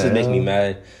know. This is making me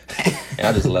mad, and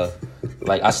I just left.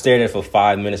 Like I stared at it for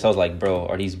 5 minutes. I was like, bro,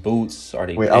 are these boots? Are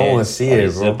they? Wait, I pants? wanna see Are it,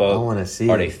 they bro. zip up? I wanna see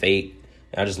Are it. they fake?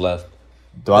 And I just left.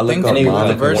 do I The look thing up for me with the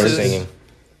Monica verses- singing.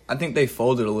 I think they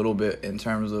folded a little bit in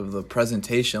terms of the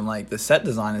presentation. Like the set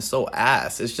design is so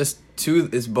ass. It's just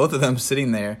it's both of them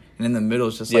sitting there, and in the middle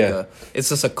is just like it's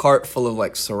just a cart full of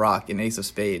like Ciroc and Ace of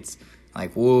Spades.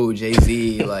 Like woo,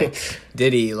 Jay-Z, like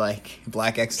Diddy, like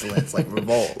Black Excellence, like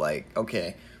Revolt. Like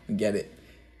okay, we get it.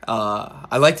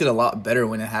 I liked it a lot better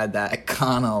when it had that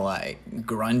kind of like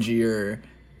grungier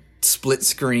split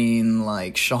screen,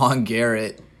 like Sean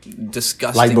Garrett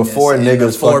disgusting. Like before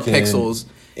niggas 4 fucking pixels.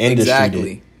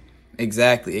 industry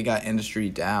Exactly. It got industry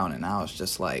down, and now it's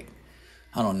just like,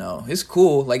 I don't know. It's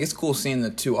cool. Like it's cool seeing the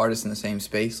two artists in the same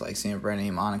space, like seeing Brandy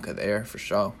and Monica there for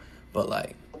sure. But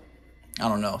like, I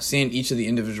don't know, seeing each of the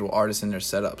individual artists in their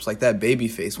setups. Like that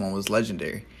Babyface one was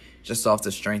legendary, just off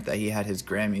the strength that he had his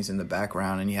Grammys in the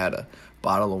background, and he had a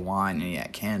bottle of wine, and he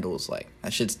had candles. Like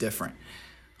that shit's different.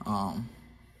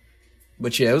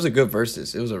 But yeah, it was a good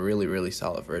versus. It was a really, really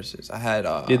solid versus. I had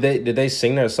Did they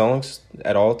sing their songs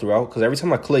at all throughout? Because every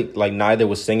time I clicked, like neither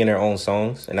was singing their own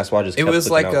songs, and that's why I just. It kept was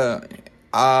clicking like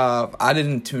out. I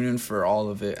didn't tune in for all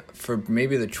of it. For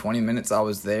maybe the 20 minutes I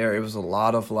was there, it was a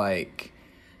lot of like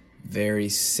very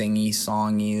singy,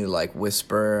 songy, like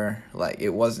whisper. Like it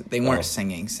wasn't. They weren't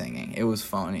singing. It was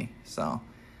phony. So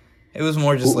it was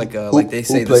more just like like they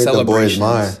say, the played celebrations. The Boy's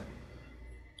Mind?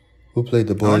 Who played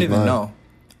the Boy's I Mind? don't even know.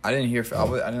 I didn't hear.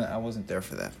 I wasn't there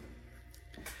for that.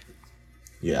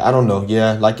 Yeah, I don't know.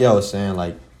 Yeah, like y'all was saying,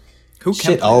 like Who can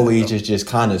shit play always that, though? just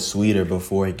kind of sweeter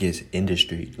before it gets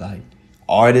industry. Like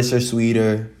artists are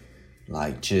sweeter.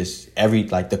 Like just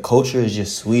the culture is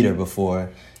just sweeter before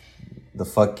the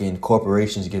fucking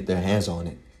corporations get their hands on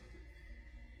it.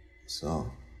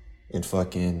 So, and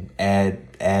fucking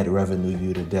add revenue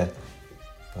you to death.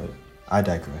 But I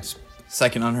digress.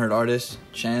 Second unheard artist,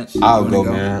 Chance. I'll You go,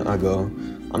 wanna man. I'll go.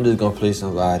 I'm just gonna play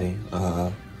somebody.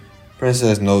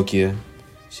 Princess Nokia.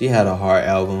 She had a hard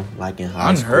album, like in high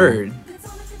Unheard.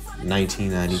 school.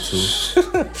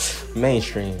 1992.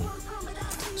 Mainstream.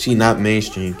 She not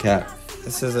mainstream, cap.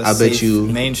 This is a I bet safe you-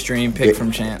 mainstream pick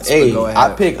from Chance. Hey, but go ahead.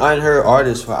 I pick unheard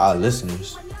artists for our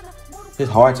listeners. It's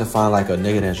hard to find like a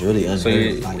nigga that's really So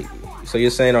unheard. you Like So you're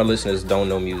saying our listeners don't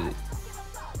know music?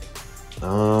 Listen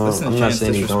to I'm not Chance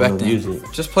saying you don't know disrespecting.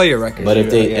 music, Just play your record. but if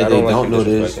they Yeah, I if they don't like don't you know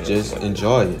this, disrespecting just it.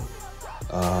 enjoy it.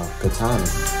 Katana,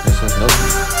 Princess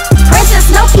Nokia. Princess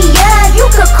Nokia, you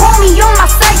could call me on my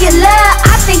cellular.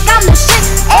 I think I'm the shit,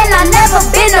 and I never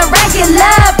been a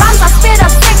regular. Rhymes I spit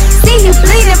up sick, see you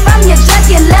bleeding from your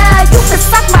jugular. You could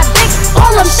suck my dick,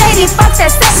 all them shady fucks that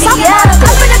set me up.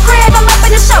 I'm in the crib, I'm up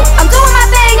in the show, I'm doing my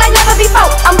thing like never before.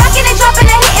 I'm rocking and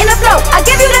dropping and hitting the flow. I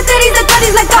give you the goodies,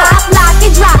 let go. Pop, lock,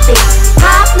 and drop it.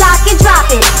 Pop, lock, and drop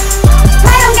it.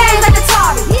 Play them games like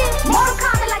Atari. Mortal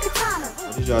Kombat like Katana.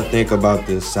 What did y'all think about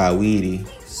the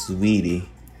Sweetie?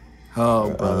 Oh,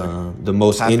 brother. The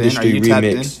most Tap in? Are industry you tapped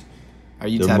in? remix. Are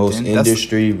you The tapped most in? That's-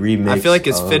 industry remix. I feel like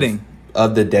it's fitting.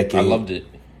 Of the decade. I loved it.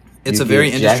 It's You a very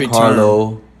get industry Jack term.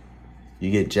 Harlow,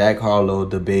 you get Jack Harlow,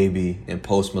 The Baby, and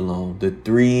Post Malone. The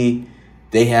three,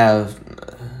 they have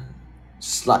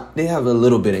a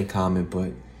little bit in common,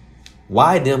 but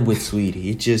why them with Sweetie?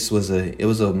 It just was a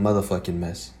motherfucking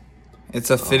mess. It's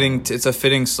a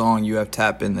fitting song. You have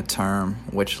tapped in the term,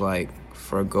 which like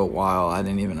for a good while I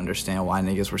didn't even understand why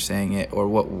niggas were saying it or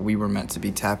what we were meant to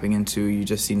be tapping into. You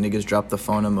just see niggas drop the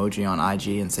phone emoji on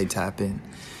IG and say tap in.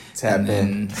 Tap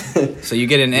in. So you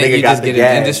get an Nigga you got just the get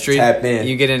gas, an industry tap in.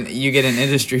 you get an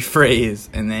industry phrase,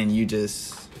 and then you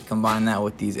just combine that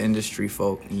with these industry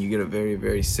folk and you get a very,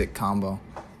 very sick combo.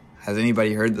 Has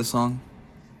anybody heard the song?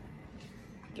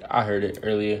 I heard it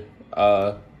earlier.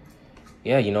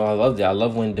 Yeah, you know, I loved it. I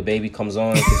love when The Baby comes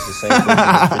on. It's the same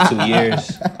thing for 2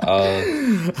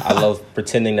 years. I love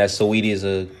pretending that Saweetie is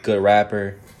a good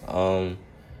rapper.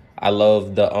 I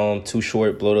love the Too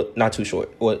Short, not Too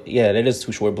Short. Well, yeah, that is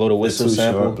Too Short, Blow the Whistle Too Short,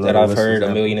 sample Blow that the I've Whistle heard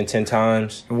sample. 1,010,000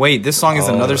 times. Wait, this song is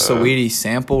another Saweetie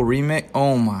sample remix?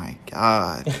 Oh my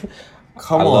god.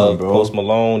 Come I on, love bro. Post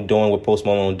Malone doing what Post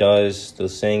Malone does, the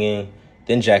singing.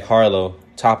 Then Jack Harlow,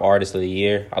 top artist of the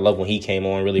year. I love when he came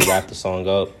on, really wrapped the song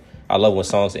up. I love when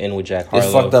songs end with Jack Harlow.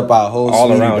 It fucked up our whole all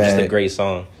Sweetie around, bag. just a great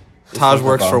song. Taj fucked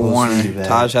works up for our whole Warner. Sweetie bag.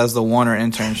 Taj has the Warner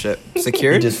internship. He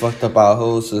Secured? just fucked up our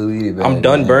whole Sweetie bag. I'm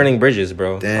done man. burning bridges,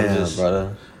 bro. Damn,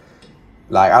 brother.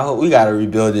 Like, I hope we gotta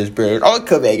rebuild this bridge. I'll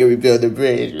come back and rebuild the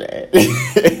bridge, man.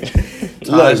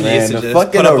 Look, Taj man, needs to the just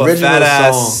fucking put up a original fat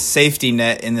ass song. safety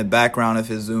net in the background of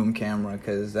his Zoom camera,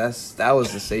 because that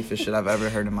was the safest shit I've ever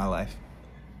heard in my life.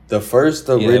 The first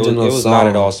Yeah, original it was song, not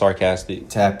at all sarcastic.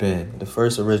 Tap In. The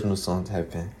first original song,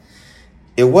 Tap In.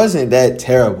 It wasn't that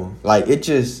terrible. Like, it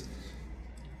just,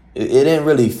 it didn't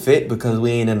really fit because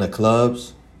we ain't in the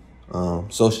clubs.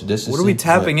 Social distancing. What are we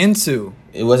tapping but into?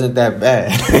 It wasn't that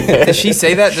bad. Did she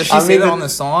say that? Did she I say mean, that on the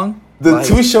song? The Like,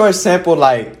 Too Short sample,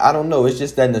 like, I don't know. It's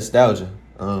just that nostalgia.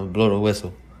 Blow the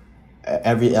whistle.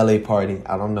 Every LA party,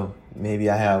 I don't know. Maybe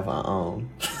I have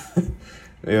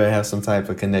maybe I have some type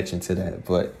of connection to that.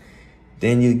 But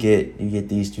then you get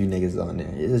these three niggas on there.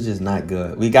 It's just not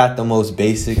good. We got the most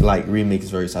basic like remix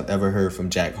verse I've ever heard from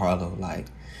Jack Harlow. Like,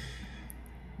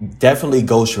 definitely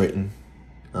ghostwritten.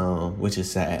 Which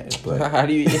is sad. But How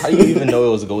do you even know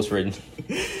it was ghostwritten?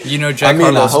 you know Jack I mean,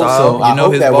 I Harlow's hope style. so. You I know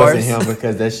hope his that bars. wasn't him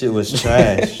because that shit was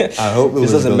trash. I hope it This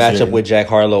was. doesn't match up ghostwritten. with Jack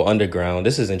Harlow Underground.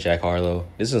 This isn't Jack Harlow.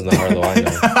 This is the Harlow I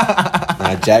know.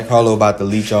 Nah, Jack Harlow about to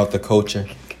leech off the culture,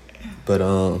 but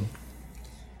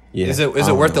yeah. Is it I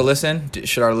don't worth know. the listen?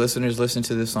 Should our listeners listen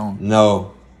to this song?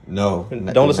 No. Don't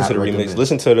listen to the remix. remix.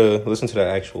 Listen to the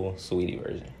actual Saweetie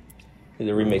version. The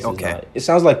remix Okay. is not. It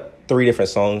sounds like 3 different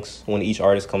songs when each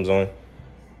artist comes on.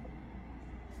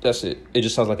 That's it. It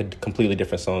just sounds like a completely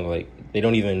different song. Like they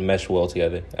don't even mesh well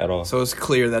together at all. So it's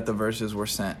clear that the verses were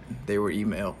sent. They were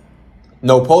emailed.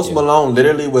 No, Post Yeah. Malone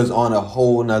literally was on a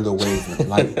whole nother wavelength.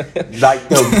 Like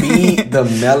the beat, the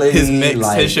melody, His mix,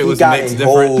 like his shit he was got mixed a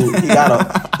whole,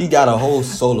 different. he got a whole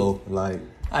solo. Like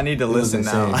I need to was listen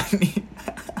now. insane.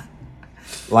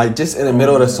 Like just in the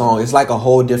middle of the song, it's like a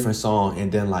whole different song,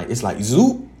 and then like it's like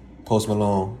zoop, Post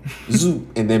Malone, zoop,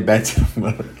 and then back to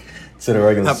the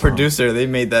regular That song. producer,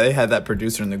 they had that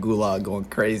producer in the gulag going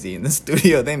crazy. In the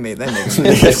studio, they made that Nigga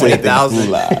nigga said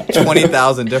the 20,000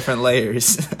 20,000 different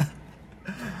layers.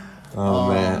 Oh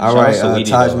man! All Shout out right, Saweetie,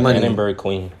 Taj though, Money. Annenberg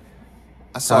Queen.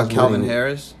 I saw Taj Calvin Money.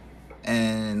 Harris,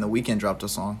 and The Weeknd dropped a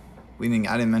song. I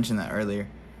didn't mention that earlier,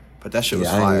 but that shit was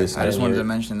Yeah, I didn't fire. listen. I I just didn't wanted hear to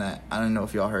it. mention that. I don't know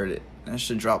if y'all heard it. That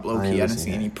shit dropped low I key. ain't I didn't listen see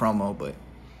yet. any promo, but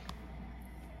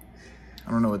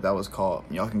I don't know what that was called.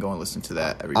 Y'all can go and listen to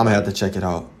that. I'm gonna have to check it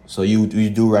out. So you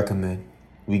do recommend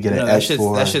we get an No, that X shit's-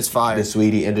 for that shit's fire. the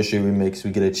Sweetie Industry remix.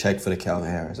 We get a check for the Calvin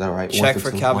Harris. All right, check One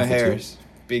for two, Calvin one for two. Harris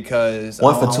because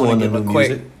One for I two wanna on the give a new quick,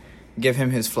 music. give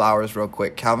him his flowers real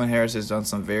quick. Calvin Harris has done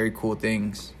some very cool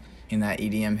things in that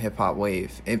EDM hip hop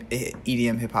wave,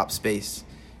 EDM hip hop space.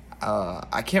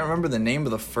 I can't remember the name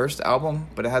of the first album,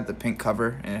 but it had the pink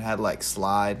cover and it had like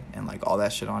Slide and like all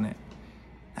that shit on it.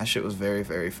 That shit was very,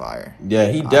 very fire. Yeah,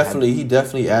 he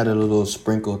definitely added a little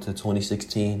sprinkle to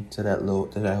 2016 to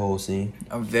that whole scene.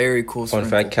 A very cool Fun sprinkle.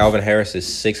 fact: Calvin Harris is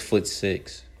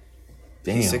 6'6".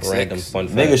 Damn, 6'6". Random fun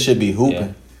fact. nigga should be hooping.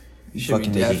 Yeah. You should be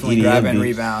Fucking definitely EDM grabbing beats.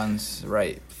 rebounds.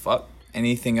 Right. Fuck.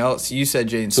 Anything else? You said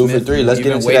Jaden 2 for Smith. 3. Let's You've get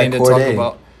been into waiting that to talk Cordae.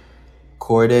 about.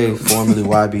 Cordae, formerly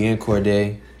YBN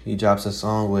Cordae, he drops a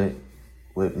song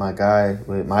with my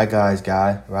guy's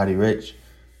guy, Roddy Ricch.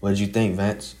 What did you think,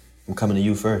 Vance? I'm coming to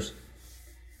you first.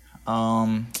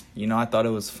 I thought it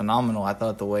was phenomenal. I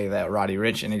thought the way that Roddy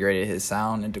Ricch integrated his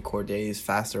sound into Cordae's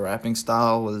faster rapping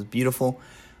style was beautiful.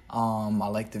 I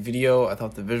liked the video. I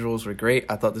thought the visuals were great.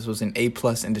 I thought this was an A+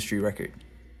 industry record.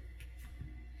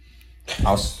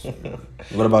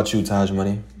 What about you, Taj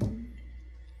Money?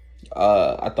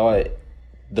 I thought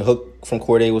the hook from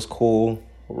Cordae was cool.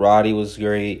 Roddy was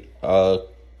great.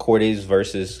 Cordae's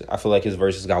verses, I feel like his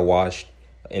verses got washed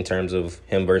in terms of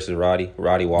him versus Roddy.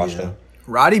 Roddy washed him.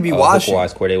 Roddy be washing.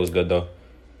 Hook-wise, Cordae was good though.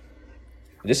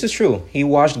 This is true. He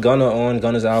washed Gunna on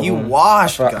Gunna's album. He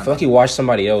washed I Gunna. feel like he washed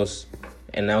somebody else,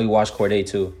 and now he washed Cordae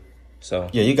too. So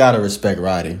Yeah, you gotta respect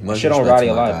Roddy. Much shit on respect Roddy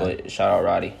to a my lot, guy. but shout out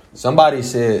Roddy. Somebody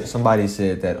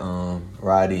said that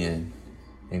Roddy and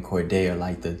Cordae are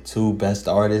like the two best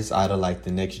artists out of like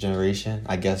the next generation.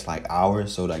 I guess like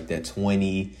ours. So like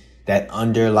that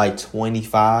under like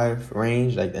 25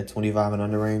 range, like that 25 and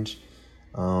under range.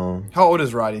 How old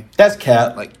is Roddy? That's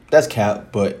cap. That's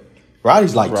cap. But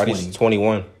Roddy's like Roddy's 20,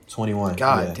 21. 21.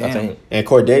 God yeah. damn. I think. And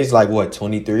Corday's like what,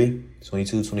 23,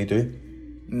 22, 23?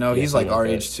 No, Yeah, he's like something our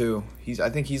like age too. I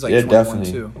think he's like Yeah, 21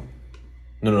 definitely. too.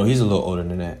 No, he's a little older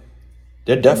than that.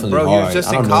 They're definitely Bro, hard. he was just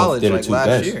I in don't know if college they're the like two last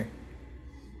best. year.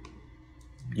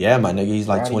 Yeah, my nigga, he's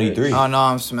like Roddy 23. Oh no,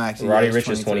 I'm smacked. Roddy He's Ricch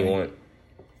is 23.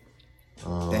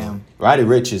 21. Damn. Roddy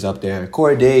Ricch is up there.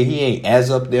 Cordae, he ain't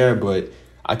as up there, but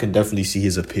I can definitely see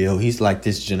his appeal. He's like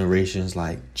this generation's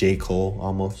like J. Cole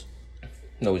almost.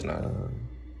 No, he's not.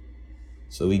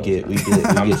 So we get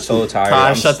I'm so tired. Kyle,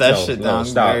 I'm shut that shit down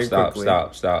very Stop.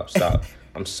 quickly.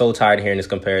 I'm so tired of hearing this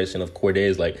comparison of Cordae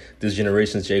is like this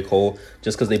generation's J. Cole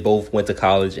just because they both went to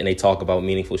college and they talk about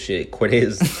meaningful shit. Cordae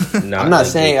is not. I'm not like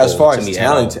saying J. as Cole far to as me at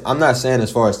talent. all. I'm not saying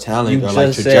as far as talent You or like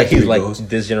just said trajectory he's like goes.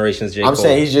 this generation's J. Cole. I'm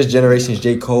saying he's just generation's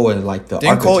J. Cole and like the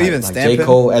Didn't Cole archetype. even like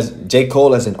stamp J.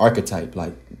 Cole as an archetype.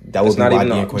 Like that It's would not be even.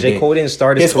 YB and Cordae. J. Cole didn't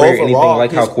start his His career anything overall-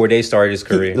 like how his- Cordae started his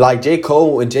career. Like J.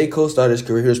 Cole, when J. Cole started his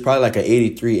career, he was probably like an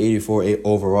 83, 84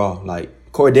 overall. Like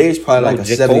Corday's probably like a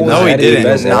J. 79. Cole was No, he at his didn't.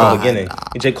 best Nah, at the beginning. nah.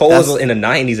 J. Cole was That's- in the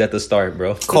 90s at the start,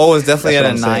 bro. Cole was definitely That's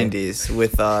in the what I'm saying. 90s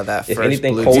with that If first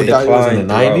anything, blue Cole You tape. thought he was in the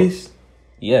declined throughout. 90s?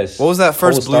 Yes. What was that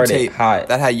first Cole blue started tape hot.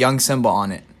 that had Young Simba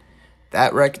on it?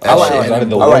 That I shit. like had either him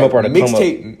the going. warm-up or the come up.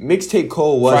 Mixtape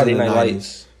Cole was Friday in the Night 90s.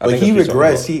 Lights. I But think he that's what you're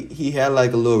regressed. talking He had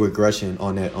like a little regression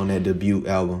on that debut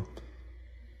album.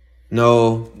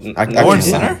 No, I Born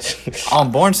can't- Center?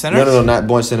 On Born Center? No, not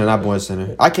Born Center, not Born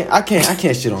Center. I can't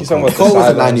shit on He's Cole. talking about the Cole was a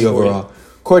sideline 90 story. overall.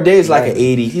 Cordae is like an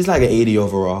 80. He's like an 80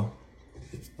 overall.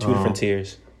 Two different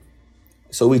tiers.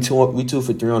 So we two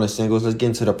for 3 on the singles. Let's get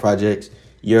into the projects.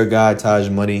 Your guy, Taj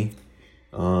Money,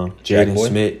 Jaden Boy?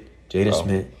 Smith, Oh.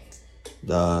 Smith,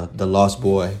 the Lost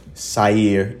Boy,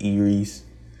 Sire Eries,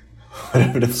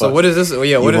 whatever the fuck. So what is this?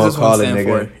 Yeah, what you does this wanna one call it, stand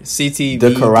nigga. for? CTV. The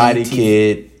Karate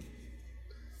Kid,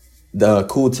 the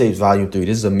Cool Tapes Volume 3.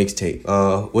 This is a mixtape.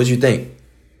 What'd you think?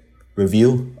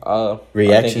 Review? I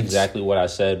Reactions? think exactly what I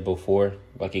said before,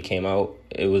 like it came out.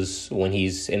 It was when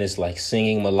he's in his like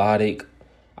singing melodic,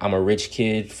 I'm a rich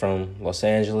kid from Los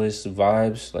Angeles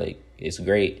vibes. Like it's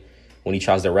great. When he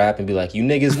tries to rap and be like, you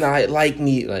niggas not like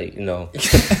me, like, you know,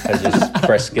 I just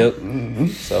press skip.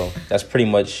 So that's pretty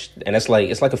much, and it's like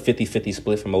a 50-50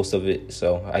 split for most of it.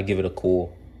 So I give it a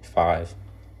cool 5.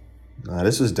 Nah,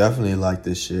 this was definitely like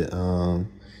this shit.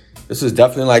 This was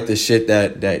definitely like the shit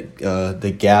that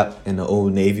the Gap and the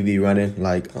Old Navy be running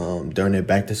like during their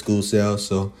back to school sales.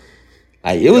 So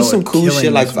like it was some cool killing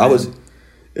shit. Like this,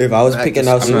 if I was Back picking to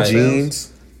out school some sales? jeans.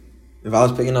 If I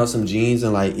was picking out some jeans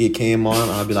and like it came on,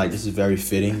 I'd be like, this is very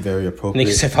fitting, very appropriate.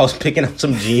 Niggas, if I was picking up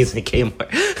some jeans and came on.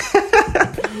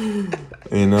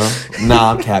 You know?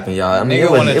 Nah, I'm capping y'all. I mean, Nigga it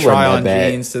want wasn't, to it try wasn't on that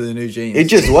bad. jeans to the new jeans. It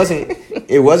just wasn't.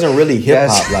 It wasn't really hip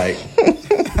hop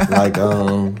like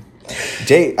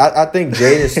Jay. I think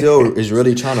Jay is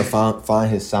really trying to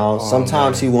find his sound.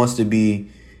 Sometimes he wants to be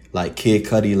like Kid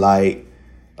Cudi light.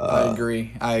 I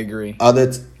agree.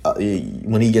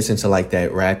 When he gets into like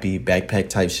that rappy backpack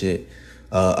type shit.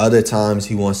 Other times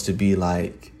he wants to be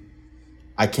like,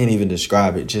 I can't even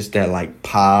describe it. Just that like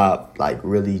pop, like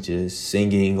really just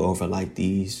singing over like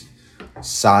these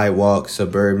sidewalk,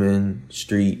 suburban,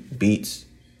 street beats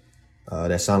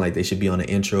that sound like they should be on the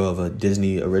intro of a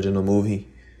Disney original movie.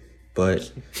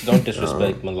 But Don't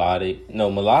disrespect melodic.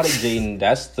 No, melodic Jaden,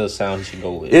 that's the sound you should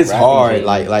go with. it's Rapping hard.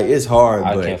 Jaden, Like it's hard.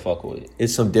 I but can't fuck with it.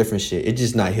 it's some different shit. It's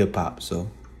just not hip hop, so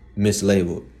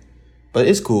mislabeled. But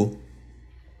it's cool.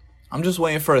 I'm just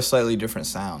waiting for a slightly different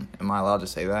sound. Am I allowed to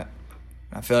say that?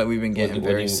 I feel like we've been getting What do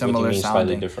very you similar mean slightly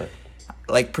sounding. different?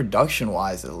 Like production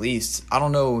wise, at least. I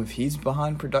don't know if he's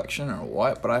behind production or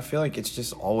what, but I feel like it's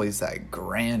just always that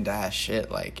grand ass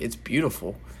shit. Like, it's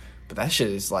beautiful, but that shit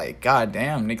is like,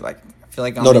 goddamn, Nick. Like, I feel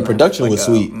like I'm No, the in production was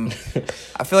sweet.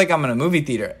 I feel like I'm in a movie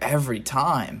theater every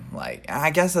time. Like, I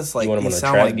guess that's like You want 'em these on a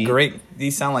sound trap like beat? great.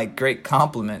 These sound like great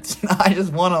compliments. I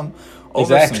just want them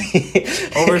over Exactly.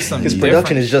 some His different-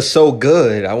 production is just so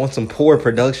good. I want some poor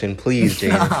production, please,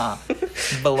 Jaden.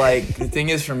 But like the thing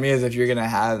is for me is if you're gonna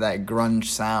have that grunge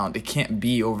sound, it can't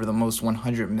be over the most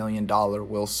 $100 million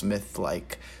Will Smith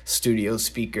like studio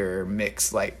speaker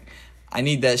mix. Like I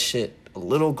need that shit a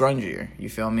little grungier. You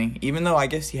feel me? Even though I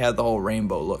guess he had the whole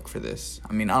rainbow look for this.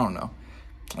 I mean, I don't know.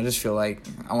 I just feel like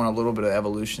I want a little bit of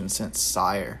evolution since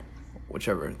Sire,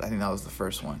 whichever. I think that was the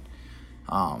first one.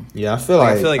 Yeah, I feel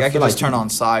like I could just turn you- on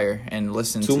Sire and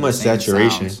listen to Too the much same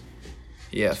saturation. sounds.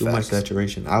 Yeah, Too much facts.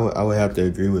 saturation. I would have to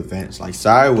agree with Vance. Like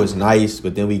Sire was nice,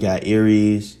 but then we got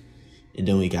Aries, and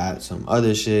then we got some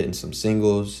other shit and some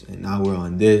singles, and now we're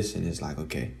on this, and it's like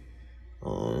okay,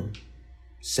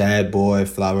 Sad Boy,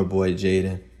 Flower Boy,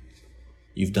 Jaden,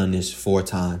 you've done this 4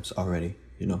 times already.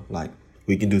 You know, like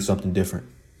we can do something different.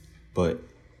 But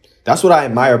that's what I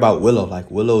admire about Willow. Like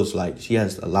Willow's like she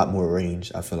has a lot more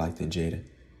range. I feel like than Jaden.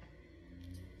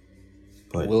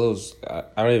 But Willow's, I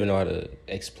don't even know how to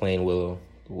explain Willow.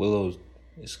 Willow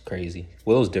is crazy.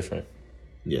 Willow's different.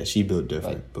 yeah, she built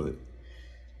different. But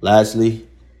lastly,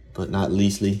 but not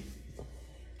leastly,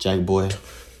 Jack Boy,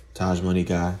 Taj Money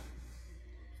Guy,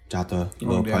 dropped a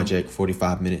little damn. project,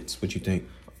 45 minutes. What you think?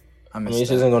 I I mean, missed this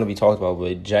that. isn't going to be talked about,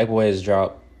 but Jack Boy has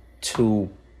dropped 2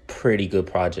 pretty good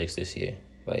projects this year.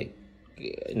 Like,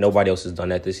 nobody else has done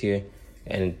that this year.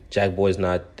 And Jack Boy's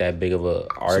not that big of a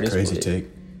artist. Crazy but take.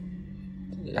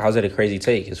 How's that a crazy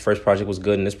take? His first project was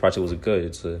good, and this project was good.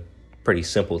 It's a pretty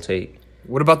simple take.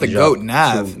 What about the He GOAT, dropped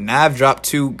Nav? 2. Nav dropped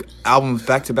 2 albums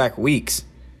back-to-back weeks.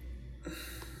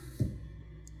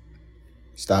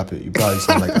 Stop it. You probably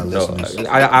sound like our No, listeners.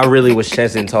 I really wish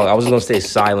Chance didn't talk. I was going to stay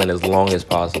silent as long as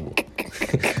possible.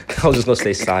 I was just going to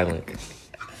stay silent.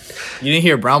 You didn't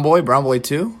hear Brown Boy? Brown Boy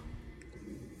 2?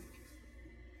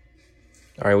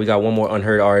 All right, we got one more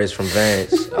unheard artist from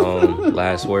Vance.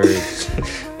 Last words.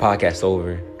 Podcast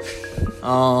over.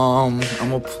 I'm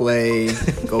gonna play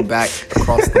Go Back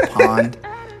Across the Pond.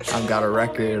 I've got a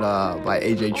record by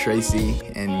AJ Tracy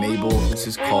and Mabel. This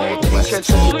is called West. He's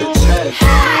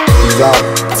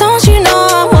out. Don't you know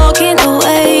I'm walking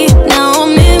away? Now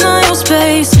I'm in my own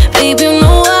space. Baby, you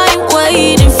know I ain't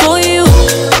waiting for you.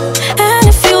 And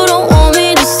if you don't want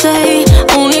me to stay,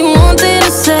 only one thing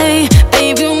to say.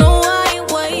 Baby, you know I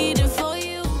ain't waiting for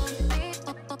you.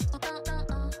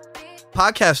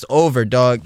 Podcast over, dog.